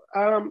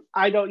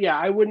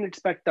 I wouldn't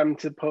expect them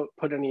to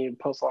put any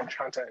post-launch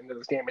content into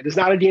this game. It is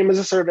not a game as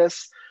a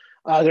service.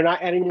 They're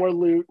not adding more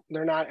loot.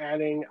 They're not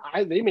adding.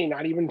 They may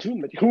not even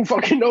tune it. Who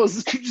fucking knows?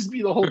 This could just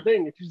be the whole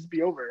thing. It could just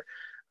be over.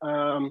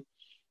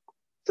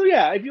 So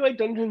yeah, if you like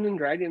Dungeons and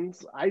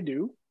Dragons, I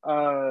do.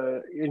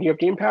 And you have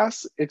Game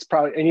Pass,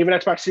 and you have an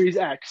Xbox Series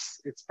X,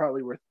 it's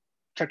probably worth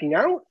checking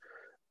out.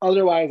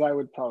 Otherwise, I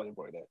would probably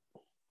avoid it.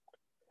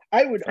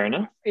 I would, fair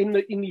enough. In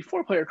the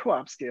 4-player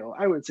co-op scale,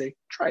 I would say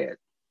try it.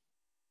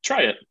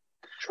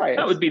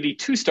 That would be the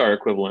 2-star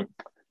equivalent.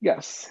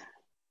 Yes.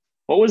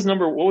 What was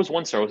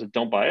 1 star? Was it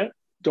Don't Buy It?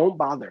 Don't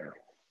Bother.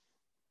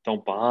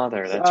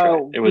 That's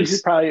right. It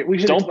was. We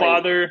should Don't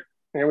Bother.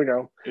 There we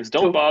go. It was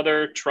Don't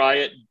Bother, Try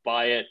It,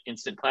 Buy It,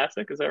 Instant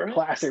Classic. Is that right?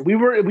 Classic.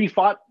 We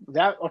fought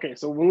that. Okay,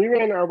 so when we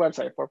ran our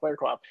website, 4-player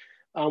co-op,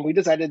 we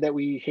decided that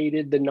we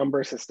hated the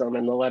number system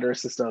and the letter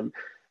system.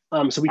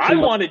 So I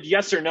wanted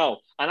yes or no,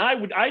 and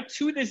I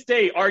to this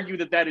day argue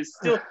that is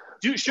still.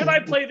 Should I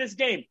play this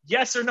game?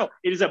 Yes or no?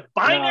 It is a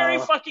binary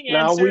fucking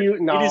answer.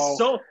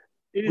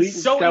 It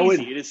is so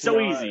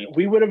easy.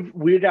 We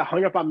would have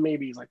hung up on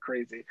maybes like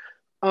crazy.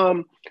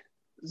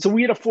 So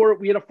we had a 4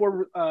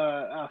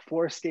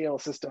 scale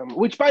system,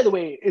 which by the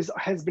way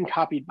has been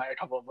copied by a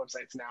couple of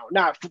websites now.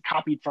 Not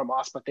copied from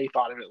us, but they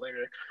thought of it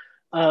later.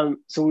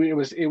 So it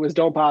was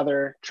Don't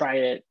Bother, Try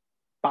It,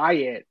 Buy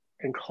It,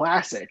 and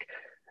Classic.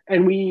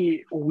 And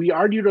we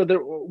argued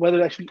whether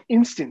that should be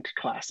Instant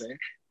Classic,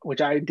 which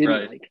I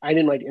didn't like. I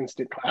didn't like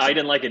Instant Classic. I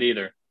didn't like it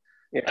either.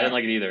 Yeah. I didn't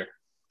like it either.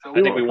 So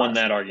I think we won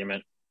that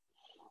argument.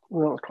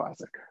 We went with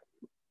Classic.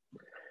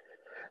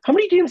 How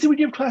many games did we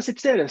give Classic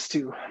status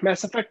to?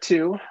 Mass Effect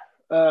 2,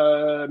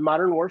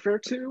 Modern Warfare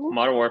 2?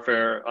 Modern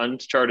Warfare,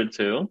 Uncharted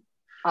 2.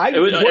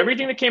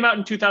 Everything that came out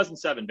in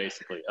 2007,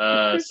 basically.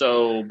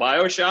 So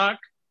BioShock.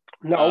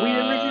 No, we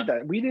didn't review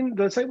that. We didn't.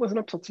 The site wasn't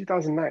up till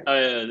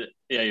 2009.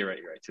 Yeah, you're right.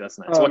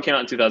 2009. So what came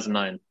out in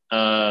 2009?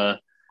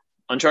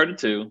 Uncharted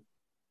 2,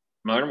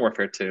 Modern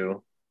Warfare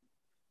 2.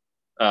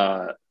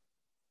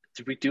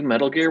 Did we do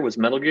Metal Gear? Was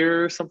Metal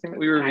Gear something that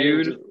we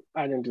reviewed?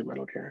 I didn't do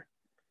Metal Gear.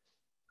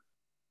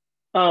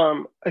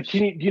 Do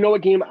you know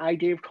what game I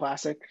gave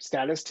Classic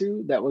status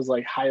to? That was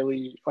like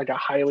a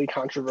highly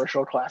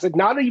controversial classic.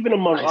 Not even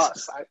among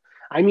us.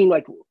 I mean,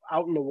 like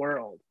out in the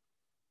world.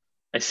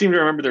 I seem to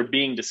remember there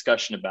being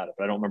discussion about it,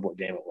 but I don't remember what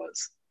game it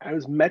was. It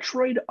was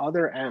Metroid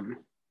Other M.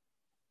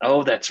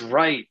 Oh, that's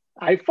right.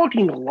 I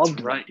fucking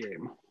loved that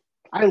game.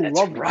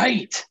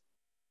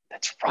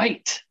 That's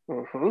right.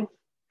 Mm-hmm.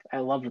 I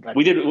loved that.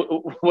 We did.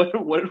 What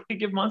did we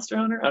give Monster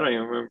Hunter? I don't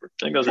even remember.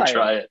 I think that was a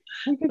try it.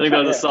 I think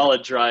that was a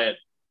solid try it.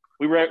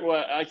 We were at,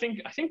 I think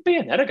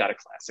Bayonetta got a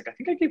classic. I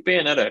think I gave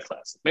Bayonetta a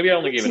classic. Maybe I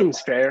only gave it.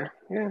 Seems fair.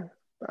 Yeah,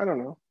 I don't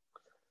know.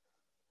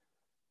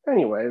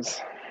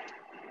 Anyways,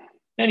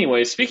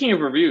 speaking of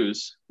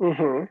reviews,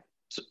 mm-hmm.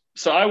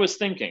 so I was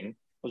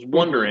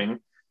wondering,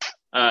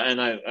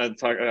 and I've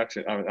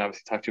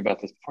obviously talked to you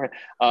about this before.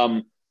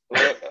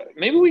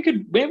 Maybe we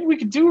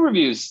could do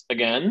reviews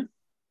again.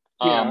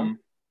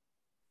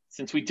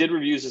 Since we did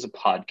reviews as a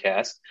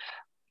podcast,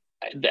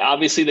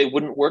 obviously they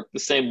wouldn't work the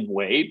same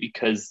way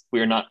because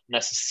we're not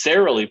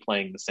necessarily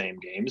playing the same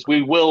games.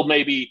 We will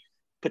maybe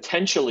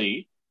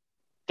potentially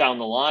down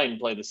the line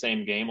play the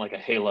same game, like a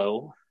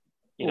Halo,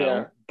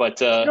 but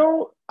there's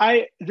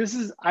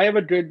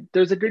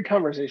a good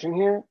conversation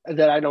here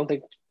that I don't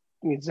think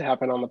needs to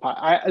happen on the pod.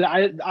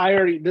 I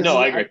agree.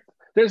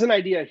 There's an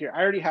idea here.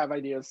 I already have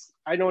ideas.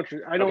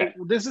 Okay.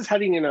 This is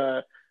heading in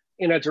a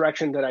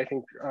direction that I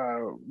think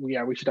we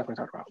should definitely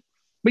talk about.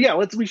 But yeah,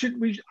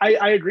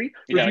 I agree.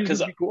 Yeah,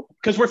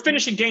 because we're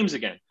finishing games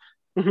again.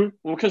 Mm-hmm.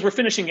 Well, because we're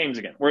finishing games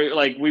again. We're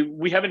like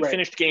we haven't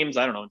finished games.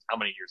 I don't know how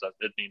many years I've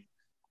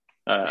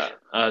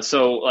been.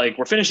 So like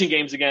we're finishing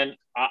games again.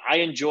 I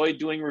enjoyed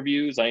doing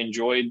reviews. I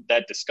enjoyed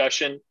that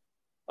discussion.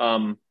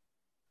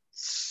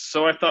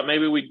 So I thought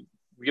maybe we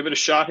give it a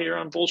shot here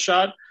on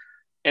Bullshot.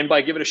 And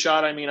by give it a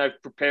shot, I mean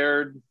I've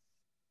prepared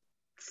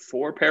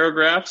 4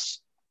 paragraphs.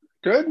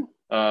 Good.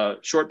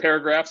 Short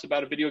paragraphs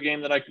about a video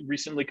game that I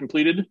recently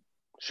completed.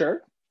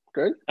 Sure.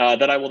 Good.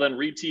 That I will then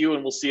read to you,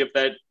 and we'll see if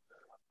that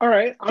all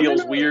right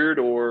feels weird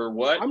or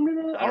what.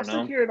 I'll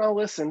sit here and I'll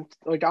listen.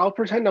 Like I'll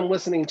pretend I'm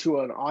listening to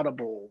an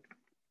Audible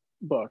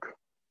book.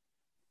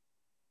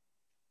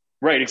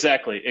 Right.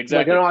 Exactly.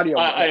 Like an audio.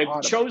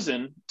 I've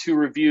chosen to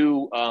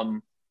review.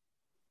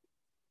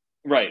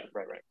 Right.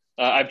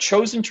 I've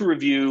chosen to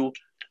review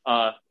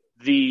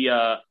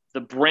the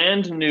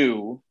brand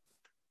new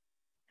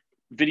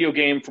video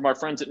game from our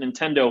friends at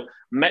Nintendo,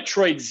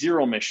 Metroid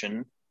Zero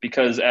Mission,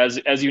 because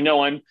as you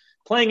know, I'm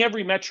playing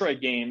every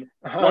Metroid game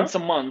once a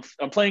month.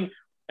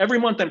 Every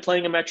month I'm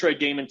playing a Metroid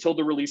game until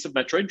the release of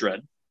Metroid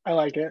Dread. I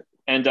like it.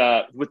 And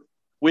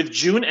with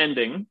June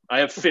ending, I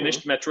have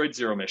finished Metroid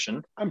Zero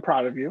Mission. I'm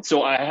proud of you.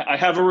 So I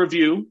have a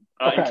review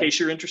in case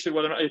you're interested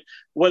whether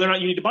or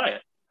not you need to buy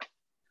it.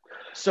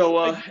 So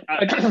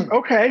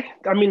okay.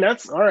 I mean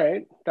that's all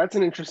right. That's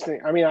an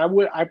interesting. I mean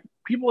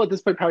people at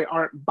this point probably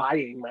aren't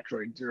buying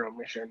Metroid Zero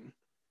Mission.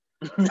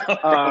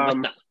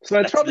 No, so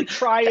I'd probably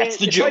try it. That's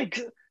the joke.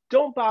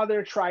 Don't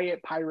bother, try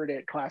it, pirate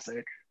it,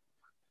 classic.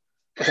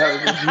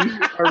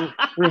 Or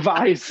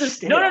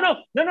revised.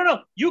 No.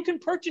 You can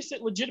purchase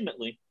it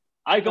legitimately.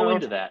 I go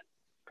into that.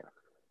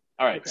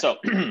 All right. Okay. So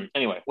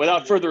anyway,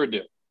 without further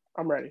ado,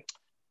 I'm ready.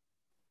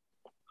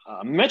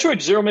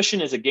 Metroid Zero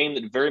Mission is a game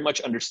that very much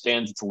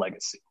understands its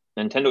legacy.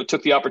 Nintendo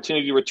took the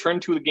opportunity to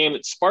return to a game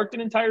that sparked an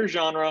entire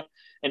genre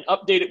and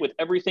update it with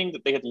everything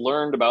that they had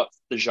learned about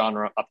the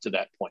genre up to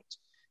that point.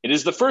 It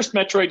is the first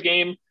Metroid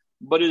game,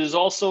 but it is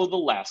also the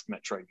last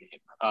Metroid game.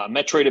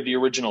 Metroid of the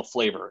original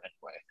flavor,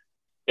 anyway.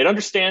 It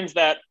understands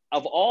that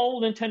of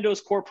all Nintendo's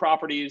core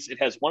properties,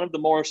 it has one of the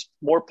more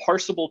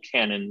parsable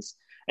canons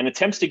and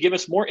attempts to give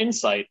us more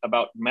insight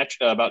about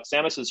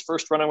Samus's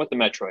first run-in with the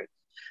Metroid.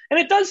 And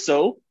it does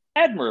so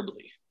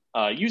admirably.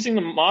 Using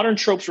the modern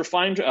tropes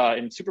refined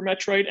in Super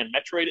Metroid and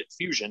Metroid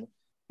Fusion,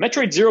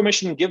 Metroid Zero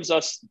Mission gives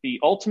us the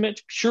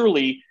ultimate,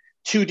 purely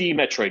 2D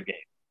Metroid game.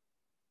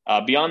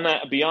 Beyond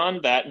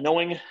that,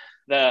 knowing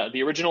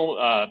the original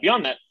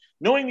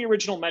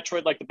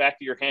Metroid like the back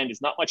of your hand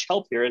is not much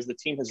help here, as the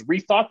team has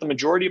rethought the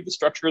majority of the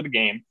structure of the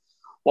game,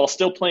 while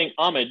still paying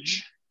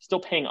homage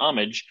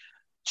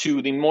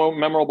to the more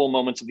memorable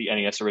moments of the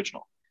NES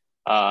original.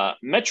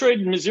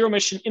 Metroid Zero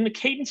Mission, in the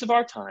cadence of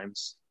our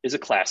times, is a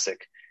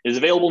classic. It is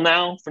available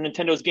now for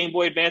Nintendo's Game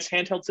Boy Advance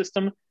handheld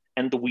system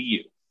and the Wii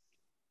U.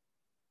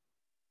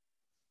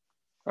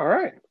 All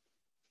right.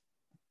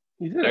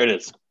 There it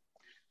is.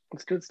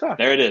 That's good stuff.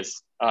 There it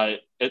is.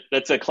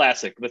 That's a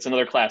classic. That's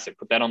another classic.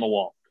 Put that on the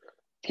wall.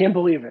 Can't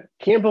believe it.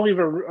 Can't believe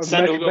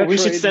we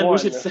should send.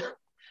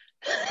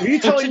 Are you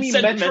telling me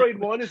Metroid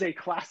 1 is a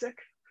classic?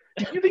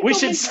 We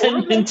should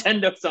send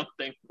Nintendo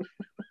something.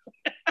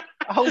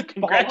 I'll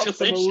congratulations.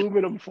 Some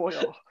aluminum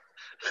foil.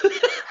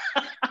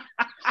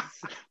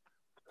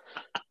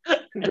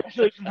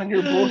 Congratulations on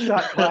your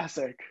Bullshot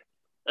classic.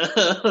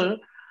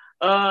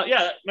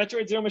 Yeah,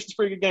 Metroid Zero Mission is a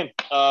pretty good game.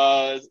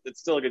 It's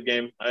still a good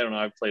game. I don't know.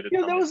 I've played it.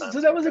 Yeah,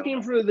 that was a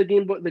game for the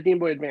Game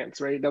Boy Advance,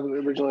 right? That was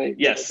originally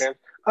yes.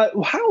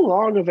 How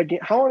long did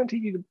it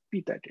take you to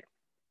beat that game?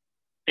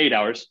 8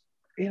 hours.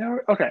 8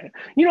 hours? Okay.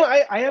 You know,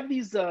 I have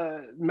these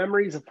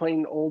memories of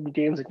playing old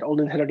games, like old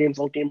Nintendo games,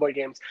 old Game Boy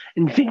games,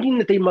 and thinking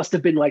that they must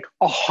have been like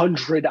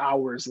 100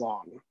 hours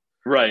long.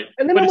 Right.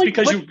 And then it's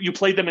because you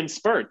played them in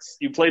spurts.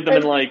 You played them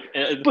in like...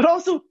 but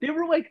also, they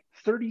were like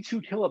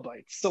 32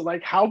 kilobytes. So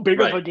like, how big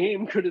of a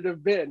game could it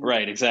have been?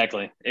 Right,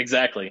 exactly.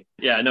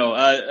 Yeah, no,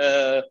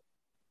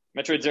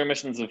 Metroid Zero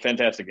Mission is a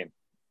fantastic game.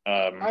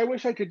 I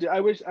wish I could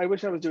I wish I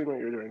was doing what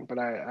you're doing, but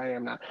I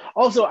am not.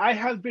 Also, I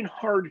have been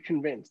hard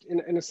convinced,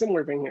 in a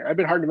similar vein here, I've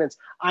been hard convinced.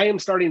 I am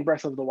starting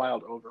Breath of the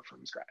Wild over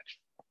from scratch.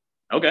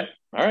 Okay,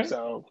 all right.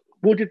 So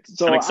we'll get...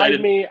 So I'm excited.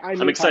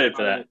 I'm excited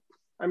for that.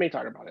 I may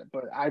talk about it,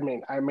 but I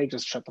may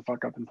just shut the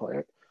fuck up and play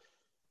it.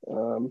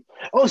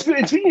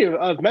 Speaking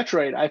of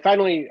Metroid, I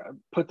finally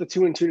put the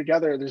 2 and 2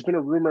 together. There's been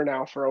a rumor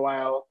now for a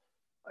while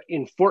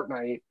in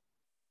Fortnite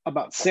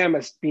about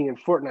Samus being in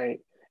Fortnite,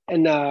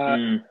 and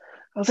I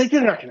was like,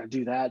 they're not going to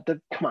do that.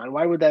 Come on,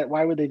 why would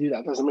they do that?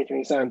 It doesn't make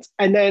any sense.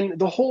 And then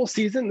this whole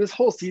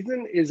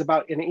season is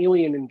about an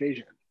alien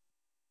invasion.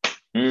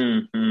 So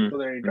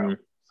there you go.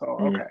 So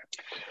okay.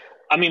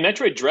 I mean,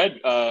 Metroid Dread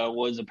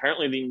was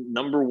apparently the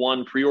number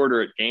one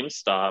pre-order at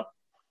GameStop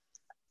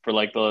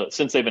for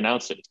since they've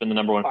announced it. It's been the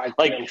number one.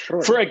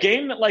 For a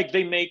game that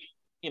they make,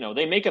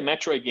 they make a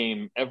Metroid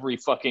game every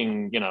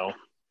fucking,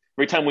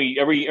 every time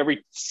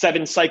every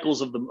 7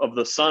 cycles of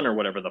the sun or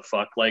whatever the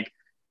fuck.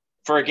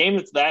 For a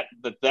game that's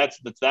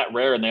that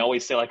rare, and they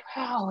always say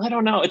I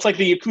don't know. It's like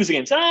the Yakuza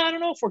games. I don't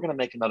know if we're gonna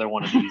make another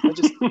one of these.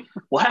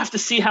 We'll have to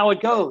see how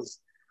it goes.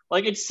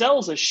 It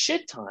sells a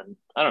shit ton.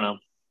 I don't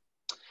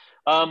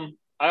know.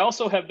 I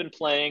also have been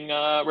playing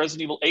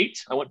Resident Evil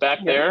 8. I went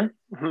back there,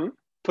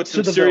 put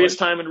some serious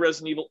time in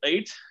Resident Evil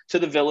 8 to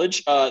the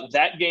Village.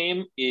 That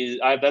game is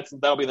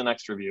that'll be the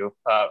next review.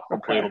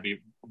 Hopefully it'll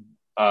be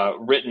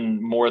written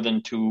more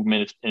than 2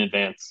 minutes in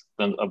advance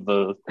of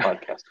the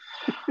podcast.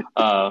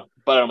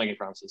 But I don't make any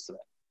promises to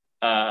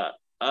that.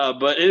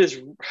 But it is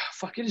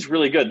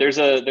really good. There's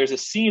a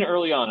scene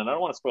early on, and I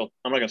don't want to spoil.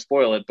 I'm not going to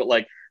spoil it, but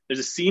there's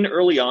a scene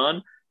early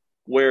on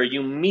where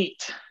you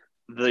meet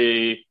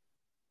the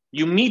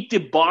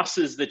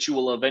bosses that you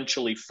will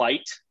eventually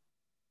fight.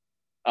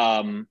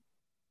 In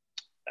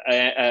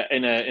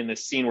the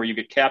scene where you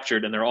get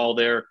captured, and they're all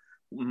there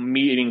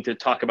meeting to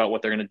talk about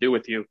what they're going to do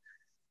with you,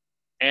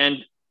 and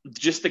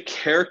just the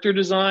character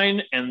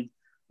design and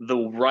the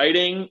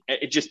writing,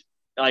 it just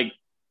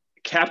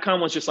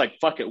Capcom was just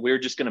fuck it, we're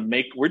just gonna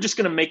make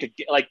a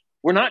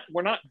we're not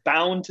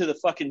bound to the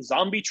fucking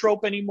zombie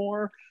trope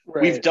anymore.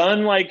 Right.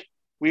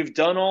 We've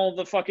done all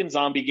the fucking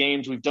zombie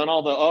games. We've done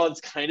all the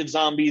it's kind of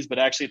zombies, but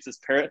actually it's this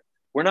parrot.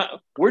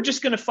 We're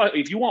just gonna fight.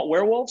 If you want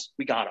werewolves,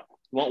 we got them.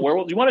 You want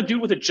werewolves? You want a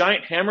dude with a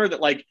giant hammer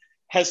that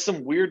has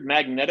some weird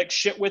magnetic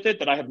shit with it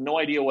that I have no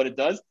idea what it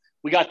does?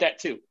 We got that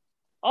too.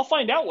 I'll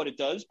find out what it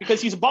does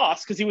because he's a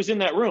boss, because he was in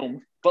that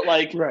room. But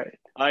right.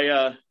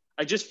 I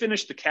just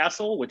finished the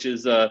castle, which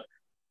is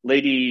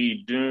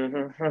Lady. I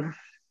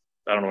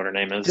don't know what her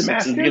name is.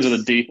 Damascus? It begins with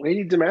a D.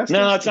 Lady Damascus?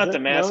 No, it's not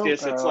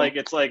Damascus. No? It's like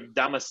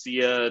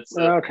Damacia. It's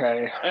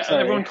okay.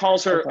 Everyone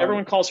calls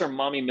her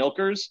Mommy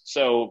Milkers.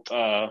 So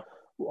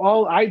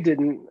well, I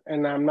didn't,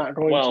 and I'm not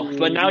going to.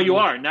 But now you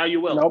are. Now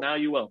you will. Nope. Now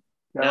you will.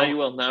 No. Now you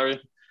will. Now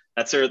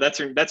that's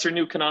her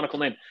new canonical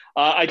name.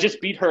 I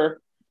just beat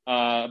her.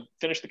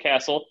 Finished the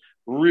castle.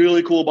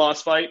 Really cool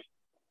boss fight.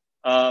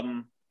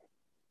 And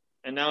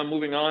now I'm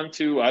moving on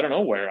to I don't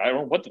know where. I don't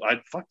know what.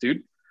 Fuck,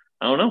 dude.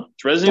 I don't know.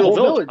 It's Resident Evil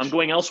Village. I'm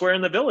going elsewhere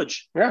in the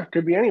village. Yeah,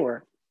 could be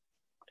anywhere.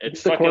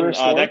 It's fucking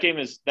that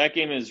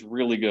game is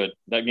really good.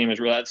 That game is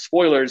real.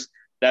 Spoilers.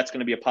 That's going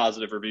to be a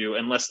positive review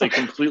unless they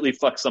completely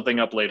fuck something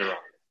up later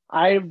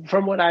on.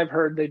 From what I've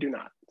heard, they do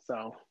not.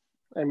 So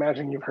I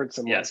imagine you've heard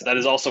some. Yes, that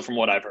is also from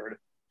what I've heard.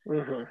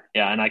 Mm-hmm.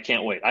 Yeah, and I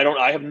can't wait.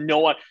 I have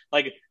no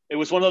it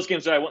was one of those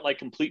games that I went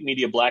complete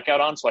media blackout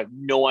on, so I have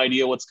no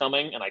idea what's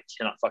coming, and I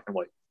cannot fucking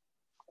wait.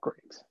 Great.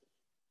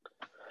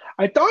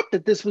 I thought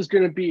that this was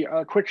going to be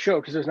a quick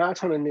show because there's not a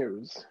ton of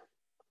news.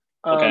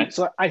 Okay.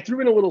 So I threw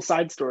in a little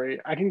side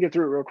story. I can get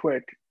through it real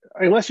quick.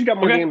 Unless you got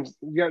more games.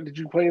 Did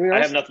you play anything else?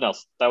 I have nothing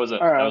else. That was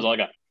it. Right. That was all I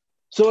got.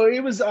 So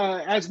it was,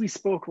 as we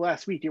spoke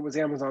last week, it was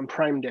Amazon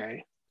Prime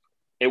Day.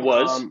 It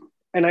was.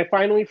 And I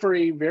finally, for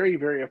a very,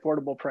 very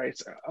affordable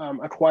price,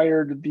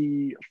 acquired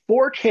the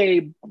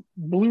 4K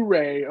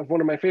Blu-ray of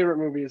one of my favorite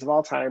movies of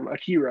all time,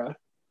 Akira.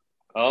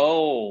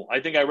 Oh, I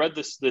think I read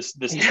this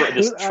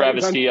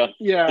travesty.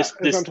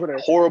 This on Twitter.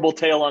 Horrible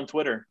tale on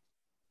Twitter.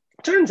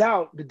 Turns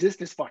out the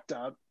disc is fucked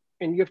up,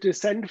 and you have to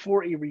send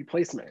for a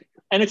replacement.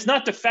 And it's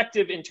not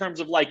defective in terms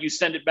of you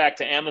send it back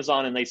to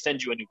Amazon and they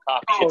send you a new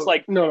copy. It's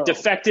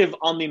defective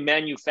on the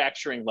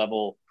manufacturing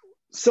level.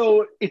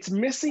 So it's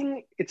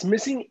missing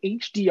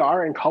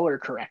HDR and color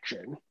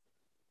correction.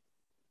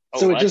 Oh,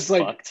 so it just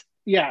fucked.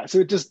 So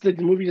it just the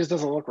movie just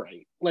doesn't look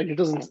right. It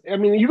doesn't. I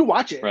mean, you can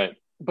watch it, right?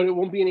 But it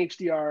won't be in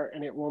HDR,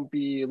 and it won't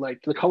be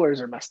the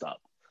colors are messed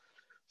up.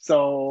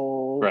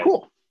 So right.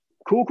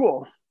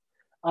 Cool.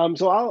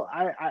 So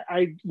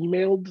I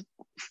emailed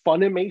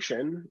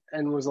Funimation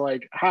and was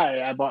like,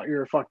 "Hi, I bought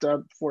your fucked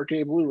up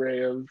 4K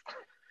Blu-ray of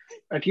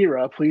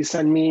Akira. Please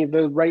send me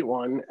the right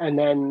one." And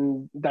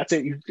then that's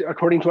it.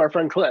 According to our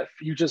friend Cliff,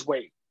 you just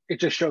wait. It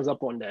just shows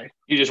up one day.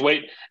 You just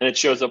wait, and it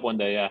shows up one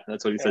day. Yeah,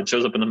 that's what he said. It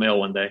shows up in the mail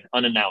one day,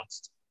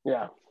 unannounced.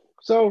 Yeah.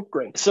 So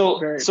great. So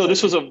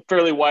this was a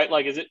fairly wide.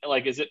 Is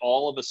it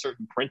all of a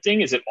certain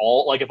printing? Is it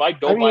all if I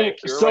buy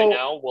Akira right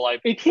now,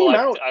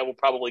 I will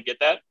probably get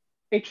that.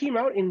 It came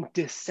out in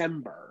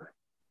December.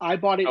 I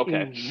bought it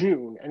in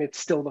June, and it's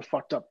still the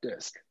fucked up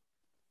disc.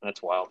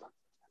 That's wild.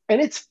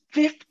 And it's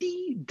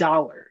 $50.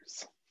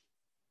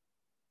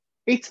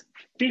 It's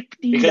 $50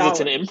 because it's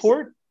an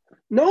import.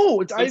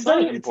 No, it's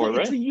not an import,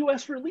 right? It's the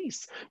U.S.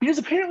 release because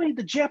apparently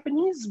the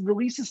Japanese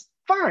release is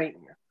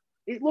fine.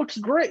 It looks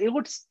great.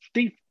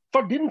 They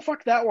didn't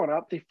fuck that one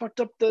up. They fucked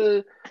up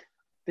the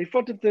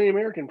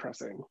American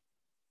pressing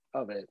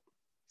of it.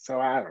 So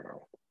I don't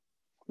know.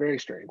 Very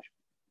strange.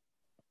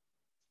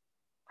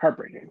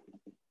 Heartbreaking.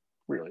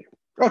 Really.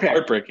 Okay.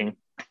 Heartbreaking.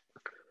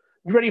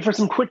 You ready for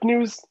some quick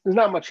news? There's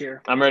not much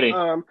here. I'm ready.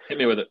 Hit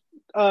me with it.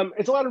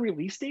 It's a lot of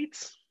release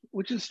dates,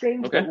 which is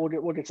strange, but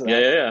we'll get to that.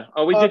 Yeah.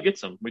 Oh, we did get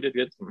some.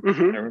 Mm-hmm. I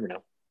remember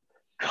now.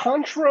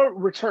 Contra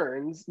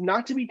returns,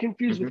 not to be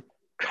confused with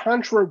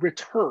Contra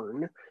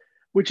Return,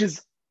 which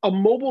is a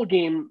mobile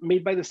game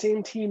made by the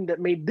same team that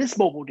made this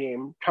mobile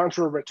game,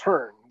 Contra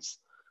Returns.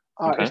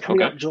 It's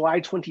coming out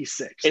July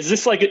 26th. Is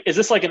this like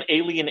an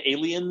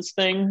Aliens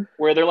thing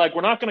where they're like,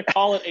 we're not going to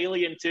call it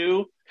Alien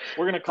 2,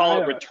 we're going to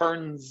call it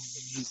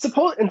Returns?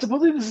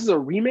 Supposedly this is a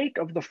remake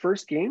of the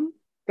first game.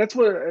 That's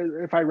what,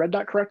 if I read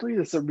that correctly,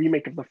 this is a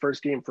remake of the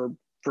first game for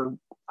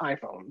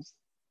iPhones.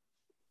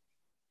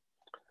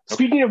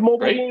 Speaking of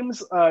mobile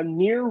games,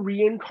 Near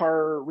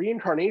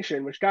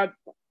Reincarnation, which it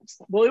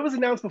was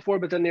announced before,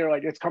 but then they were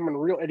like, it's coming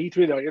real at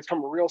E3. They're like, it's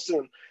coming real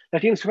soon.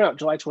 That game's coming out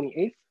July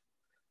 28th.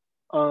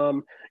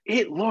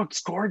 It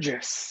looks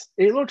gorgeous.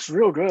 It looks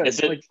real good. Is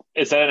that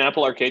an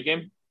Apple Arcade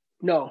game?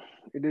 No,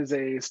 it is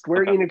a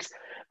Square Enix.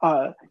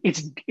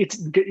 It's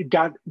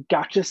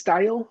gacha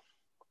style,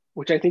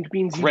 which I think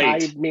means you buy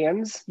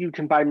mans. You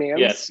can buy mans.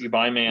 Yes, you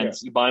buy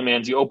mans. Yeah. You buy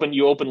mans. You open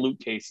loot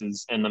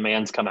cases, and the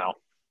mans come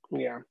out.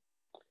 Yeah.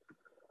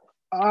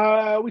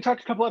 We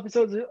talked a couple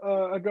episodes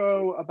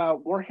ago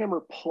about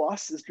Warhammer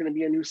Plus is going to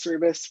be a new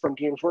service from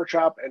Games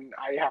Workshop, and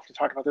I have to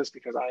talk about this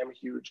because I am a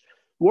huge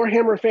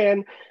Warhammer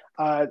fan.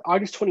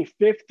 August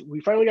 25th,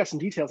 we finally got some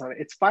details on it.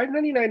 It's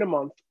 $5.99 a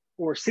month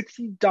or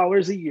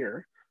 $60 a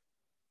year.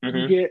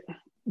 Mm-hmm.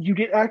 You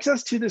get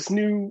access to this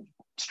new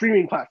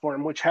streaming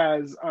platform, which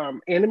has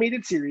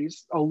animated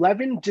series.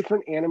 11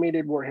 different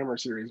animated Warhammer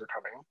series are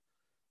coming.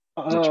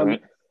 That's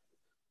right.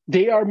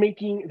 They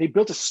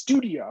built a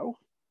studio,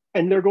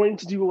 and they're going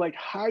to do like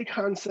high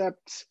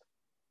concept,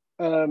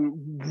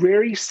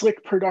 very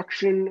slick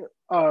production,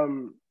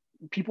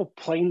 people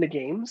playing the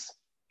games.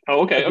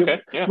 Oh,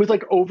 okay, yeah. With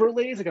like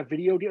overlays, like a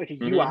video game, like a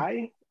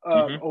UI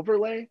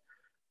overlay.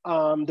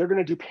 They're going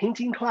to do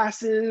painting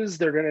classes.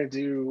 They're going to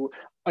do,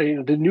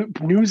 the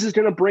news is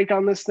going to break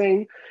on this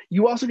thing.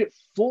 You also get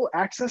full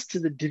access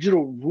to the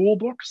digital rule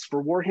books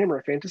for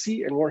Warhammer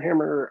Fantasy and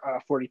Warhammer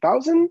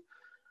 40,000.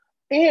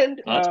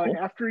 And cool.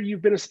 After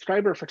you've been a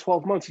subscriber for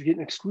 12 months, you get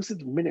an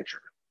exclusive miniature.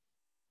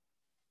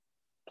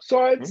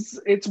 So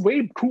it's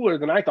way cooler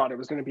than I thought it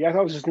was going to be. I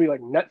thought it was just going to be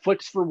like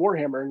Netflix for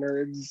Warhammer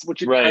nerds,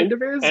 which it kind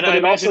of is. And I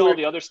imagine all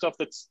the other stuff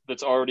that's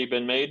already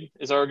been made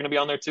is already going to be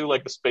on there too,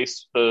 like the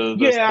Space Marine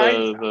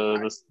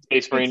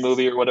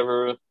movie or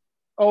whatever.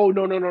 Oh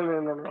no!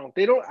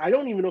 They don't. I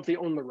don't even know if they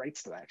own the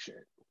rights to that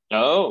shit.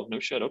 Oh no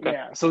shit! Okay.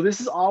 Yeah. So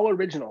this is all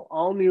original,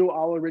 all new,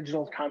 all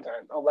original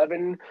content.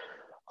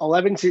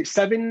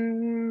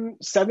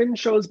 7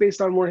 shows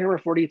based on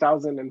Warhammer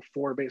 40,000 and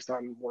 4 based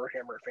on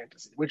Warhammer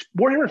Fantasy, which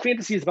Warhammer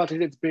Fantasy is about to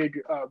get its big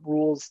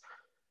rules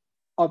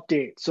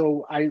update.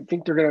 So I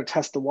think they're going to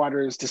test the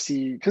waters to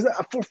see, because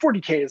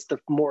 40K is the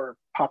more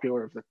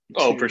popular of the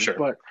two, for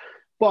sure.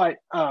 But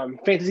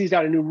Fantasy's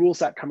got a new rule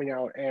set coming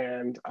out,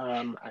 and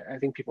I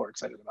think people are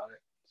excited about it.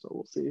 So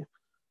we'll see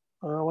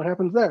what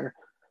happens there.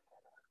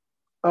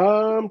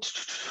 I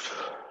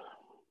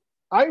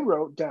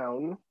wrote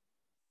down.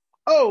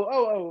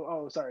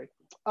 Sorry.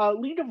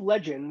 League of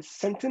Legends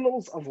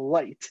Sentinels of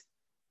Light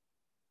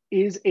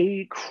is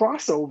a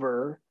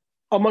crossover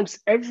amongst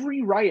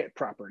every Riot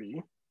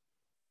property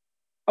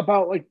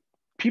about like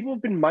people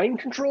have been mind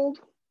controlled.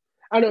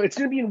 I don't know. It's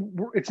gonna be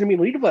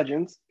in League of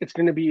Legends. It's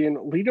gonna be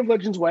in League of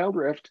Legends Wild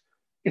Rift.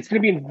 It's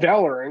gonna be in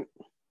Valorant.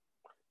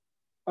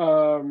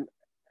 Runeterra,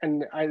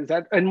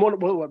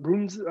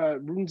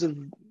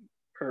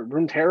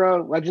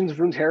 Legends of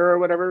Runeterra or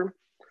whatever.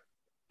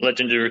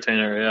 Legend of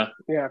Runeterra,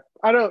 yeah.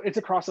 I don't know. It's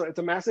a crossover. It's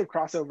a massive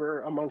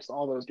crossover amongst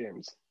all those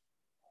games.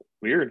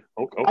 Weird.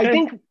 Okay. I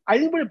think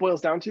what it boils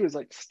down to is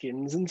like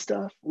skins and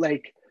stuff.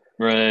 Like,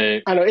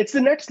 right. I don't know. It's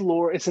the next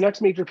lore. It's the next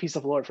major piece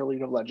of lore for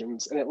League of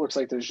Legends, and it looks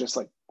like there's just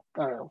like,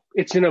 I don't know.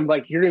 It's gonna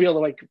like you're gonna be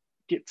able to like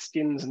get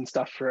skins and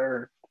stuff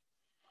for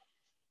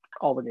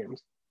all the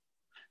games.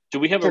 Do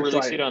we have a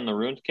release date on the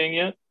Ruined King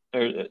yet,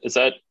 or is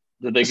that?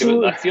 Did they give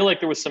it? I feel like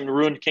there was some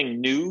Ruined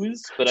King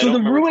news, but I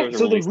don't remember if there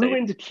was a release date.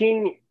 Ruined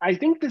King, I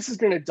think this is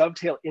going to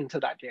dovetail into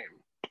that game.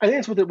 I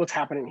think that's what's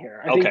happening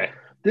here. I think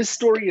this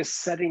story is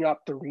setting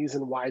up the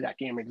reason why that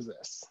game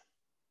exists.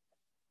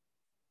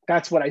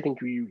 That's what I think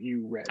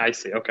you read. I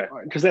see, okay.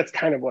 Because that's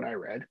kind of what I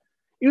read.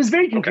 It was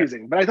very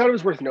confusing, but I thought it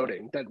was worth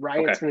noting that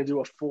Riot's going to do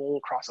a full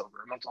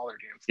crossover amongst all their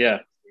games. Yeah.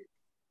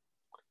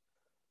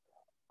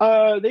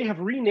 They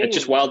have renamed... It's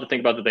just wild to think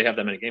about that they have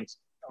that many games.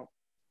 Oh.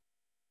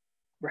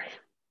 Right.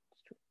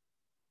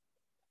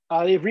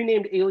 They've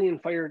renamed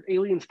Aliens Fire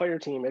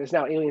Team. It is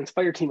now Aliens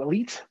Fire Team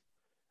Elite,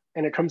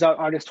 and it comes out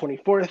August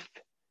 24th.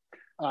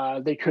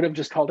 They could have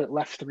just called it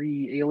Left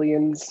 3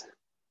 Aliens,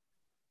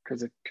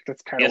 because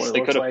that's kind of what it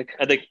looks like.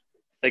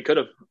 They could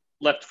have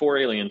left 4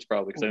 aliens,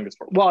 probably, because I think it's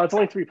 4. Well, it's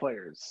only 3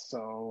 players,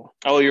 so...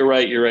 Oh, you're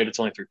right. It's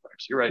only 3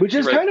 players. You're right. Which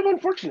is kind of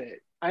unfortunate.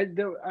 I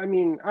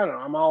mean, I don't know.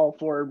 I'm all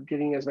for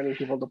getting as many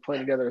people to play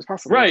together as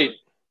possible. Right.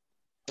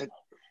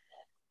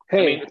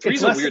 Hey, I mean, 3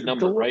 is a weird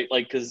number, right?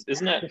 Like, because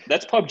isn't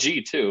that's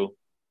PUBG too?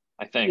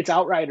 I think it's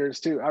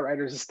Outriders too.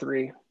 Outriders is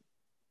 3.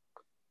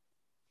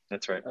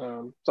 That's right.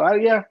 So I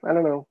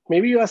don't know.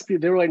 Maybe less people.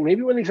 They were like,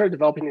 maybe when they started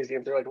developing these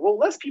games, they're like, well,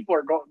 less people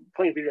are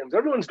playing video games.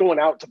 Everyone's going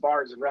out to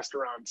bars and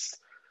restaurants,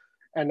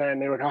 and then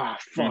they were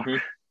like, fuck,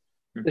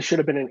 this should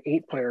have been an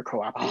 8-player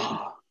co-op game.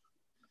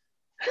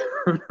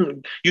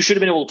 You should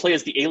have been able to play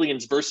as the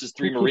aliens versus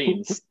 3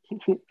 Marines.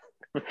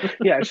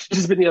 Yeah, it should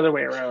just been the other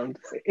way around.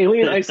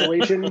 Alien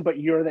isolation, but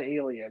you're the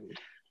alien.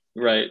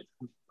 Right.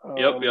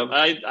 Yep.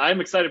 I'm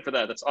excited for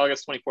that. That's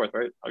August 24th,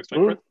 right? August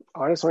 24th?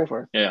 August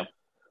 24th. Yeah.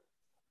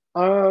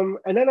 And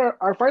then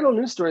our final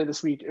news story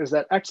this week is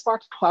that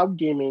Xbox Cloud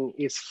Gaming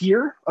is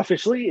here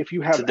officially. If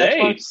you have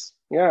Xbox,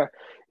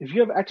 if you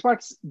have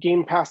Xbox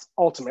Game Pass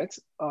Ultimate,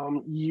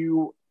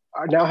 you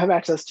now have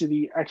access to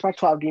the Xbox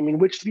Cloud Gaming,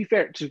 which, to be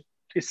fair,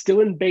 is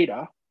still in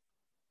beta,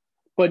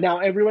 but now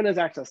everyone has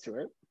access to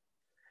it.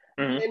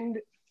 And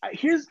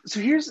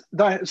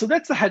so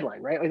that's the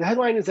headline, right? Like the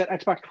headline is that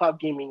Xbox Cloud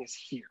Gaming is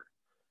here,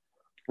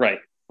 right?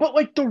 But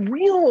like the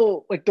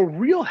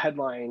real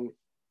headline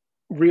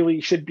really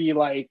should be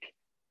like,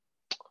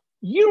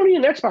 you don't need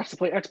an Xbox to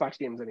play Xbox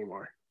games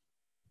anymore.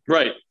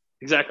 Right.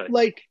 Exactly.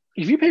 Like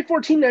if you pay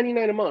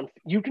 $14.99 a month,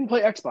 you can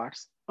play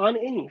Xbox on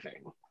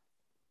anything.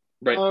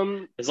 Right.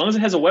 As long as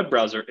it has a web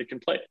browser, it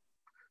can play it.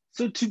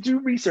 So to do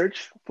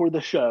research for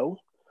the show,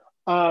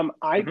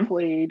 I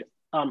played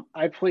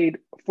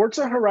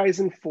Forza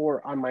Horizon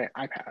 4 on my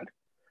iPad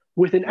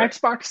with an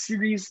Xbox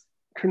Series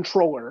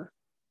controller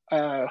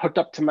hooked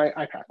up to my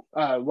iPad,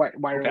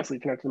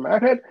 wirelessly connected to my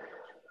iPad.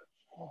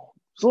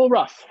 It's a little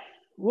rough.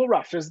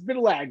 There's a bit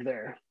of lag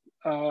there.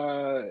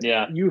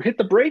 You hit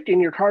the brake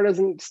and your car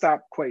doesn't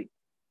stop quite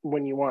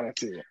when you want it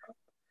to.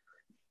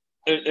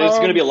 There's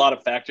going to be a lot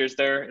of factors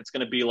there. It's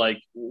going to be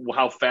like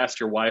how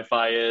fast your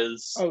Wi-Fi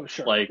is. Oh,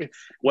 sure. Like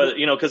whether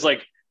because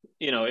like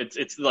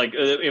it's like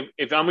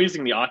if I'm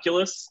using the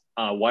Oculus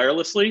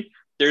wirelessly,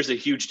 there's a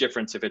huge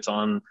difference if it's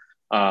on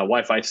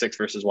Wi-Fi 6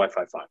 versus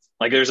Wi-Fi 5.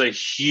 Like there's a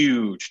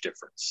huge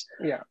difference.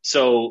 Yeah.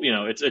 So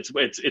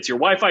it's your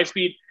Wi-Fi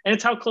speed and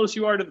it's how close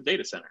you are to the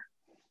data center.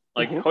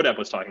 Like Hodep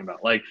was talking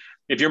about. Like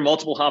if you're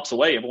multiple hops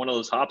away, if one of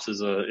those hops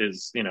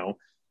is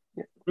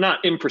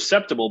not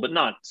imperceptible but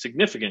not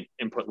significant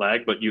input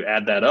lag, but you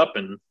add that up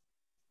and.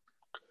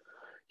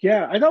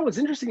 Yeah, I thought what's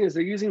interesting is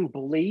they're using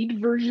Blade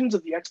versions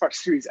of the Xbox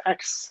Series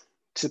X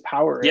to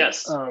power it.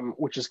 Yes.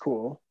 Which is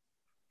cool.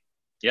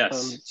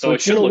 Yes. So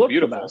it should look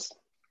beautiful.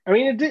 I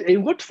mean,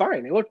 it looked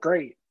fine. It looked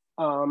great.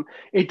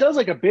 It does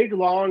like a big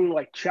long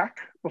like check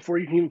before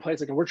you can even play.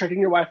 It's like, we're checking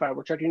your Wi-Fi,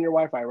 we're checking your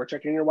Wi-Fi, we're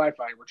checking your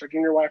Wi-Fi, we're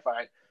checking your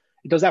Wi-Fi.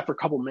 It does that for a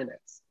couple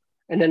minutes.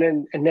 And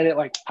then it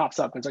like pops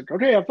up and it's like,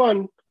 okay, have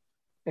fun.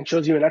 And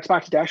shows you an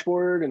Xbox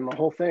dashboard and the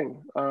whole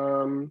thing.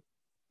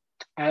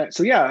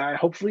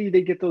 Hopefully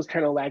they get those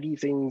kind of laggy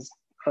things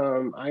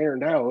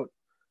ironed out,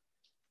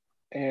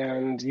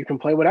 and you can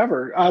play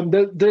whatever.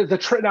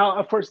 Now,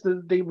 of course,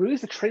 they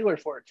released a trailer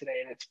for it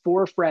today, and it's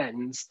 4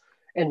 friends,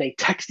 and they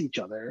text each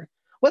other,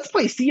 "Let's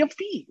play Sea of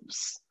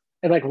Thieves."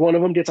 And like one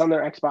of them gets on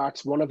their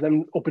Xbox, one of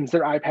them opens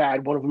their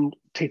iPad, one of them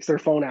takes their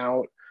phone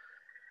out.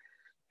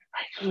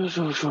 Who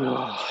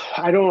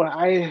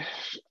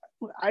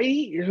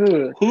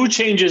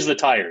changes the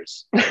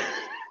tires?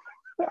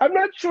 I'm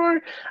not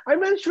sure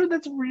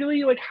that's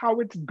really like how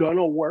it's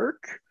gonna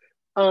work,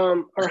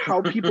 or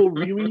how people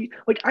really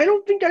like. I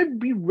don't think I'd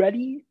be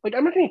ready. Like,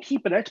 I'm not gonna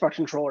keep an Xbox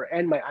controller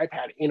and my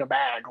iPad in a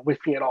bag with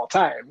me at all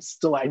times.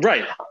 So like,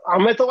 right,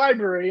 I'm at the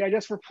library. I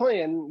guess we're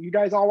playing. You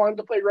guys all wanted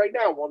to play right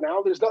now. Well,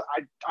 now there's there's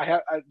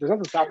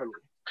nothing stopping me.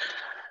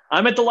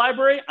 I'm at the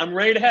library. I'm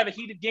ready to have a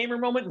heated gamer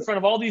moment in front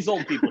of all these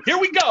old people. Here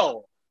we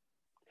go.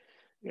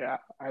 Yeah,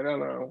 I don't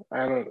know.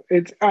 The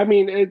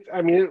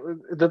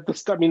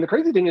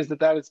crazy thing is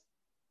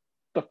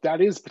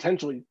that is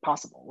potentially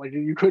possible. Like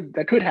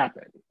that could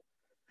happen.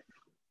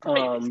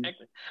 Right,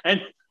 exactly.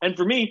 And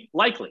for me,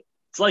 likely.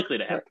 It's likely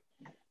to happen.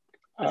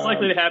 It's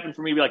likely to happen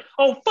for me to be like,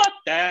 oh, fuck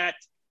that.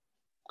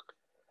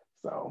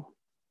 So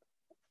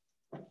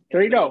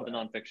there you go. The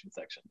nonfiction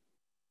section.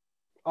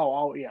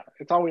 Oh yeah.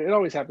 It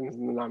always happens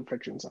in the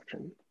nonfiction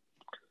section.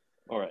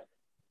 All right.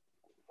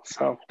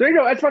 So there you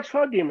go. Xbox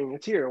Cloud Gaming.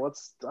 It's here.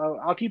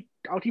 I'll keep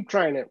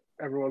trying it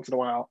every once in a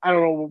while. I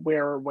don't know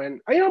where or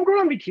when. I'm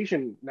going on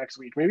vacation next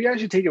week. Maybe I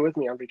should take it with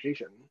me on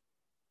vacation.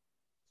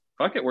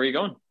 Fuck it. Where are you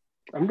going?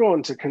 I'm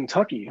going to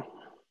Kentucky.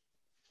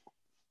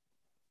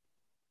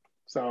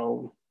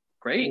 So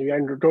great. Maybe I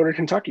can go to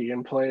Kentucky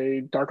and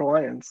play Dark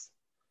Alliance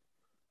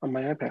on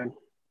my iPad.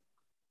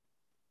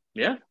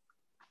 Yeah.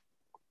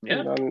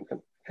 Yeah.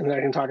 And then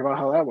I can talk about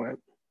how that went.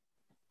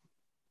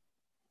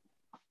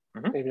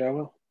 Mm-hmm. Maybe I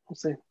will. We'll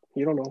see.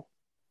 You don't know.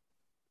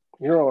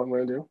 You don't know what I'm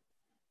going to do.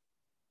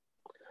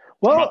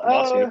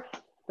 Well,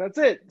 that's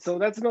it. So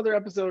that's another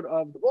episode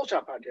of the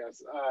Bullshot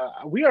Podcast.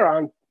 We are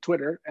on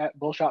Twitter at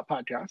Bullshot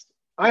Podcast.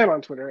 I am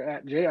on Twitter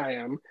at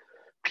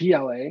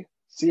JIMPLACHY.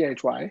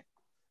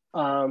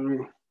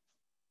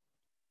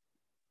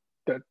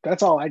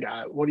 that's all I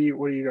got. What are you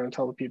going to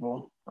tell the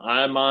people?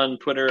 I'm on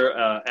Twitter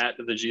at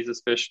the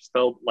Jesus Fish,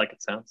 spelled like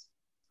it sounds.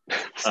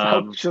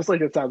 Just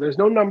like it sounds. There's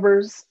no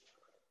numbers.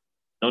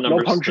 No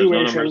numbers. No punctuation.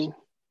 There's no numbers.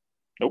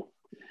 Nope.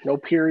 No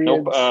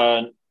periods.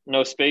 Nope.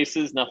 No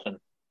spaces. Nothing.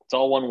 It's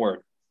all one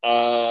word.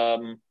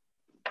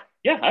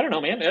 Yeah, I don't know,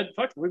 man.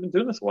 Fuck, we've been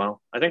doing this a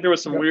while. I think there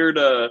was some weird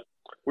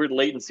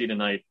latency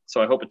tonight,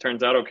 so I hope it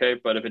turns out okay.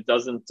 But if it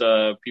doesn't,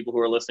 people who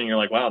are listening, you're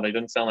like, wow, they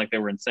didn't sound like they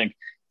were in sync.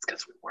 It's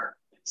because we weren't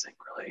in sync,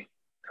 really.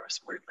 There was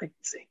some weird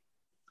latency,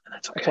 and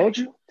that's okay. I told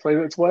you.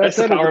 It's what that's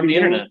I said the power at the of the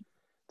internet.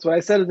 That's what I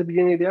said at the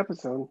beginning of the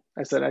episode.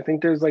 I said I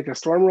think there's like a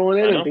storm rolling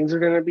in, and things are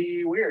going to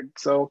be weird.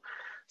 So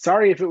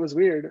sorry if it was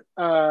weird,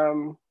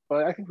 but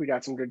I think we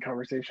got some good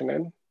conversation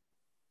in.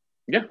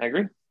 Yeah, I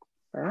agree.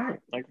 All right.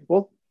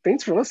 Well,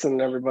 thanks for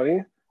listening,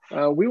 everybody.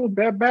 We will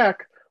be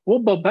back. We'll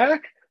be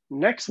back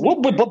next week.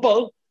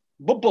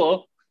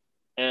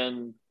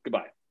 And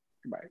goodbye.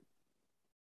 Goodbye.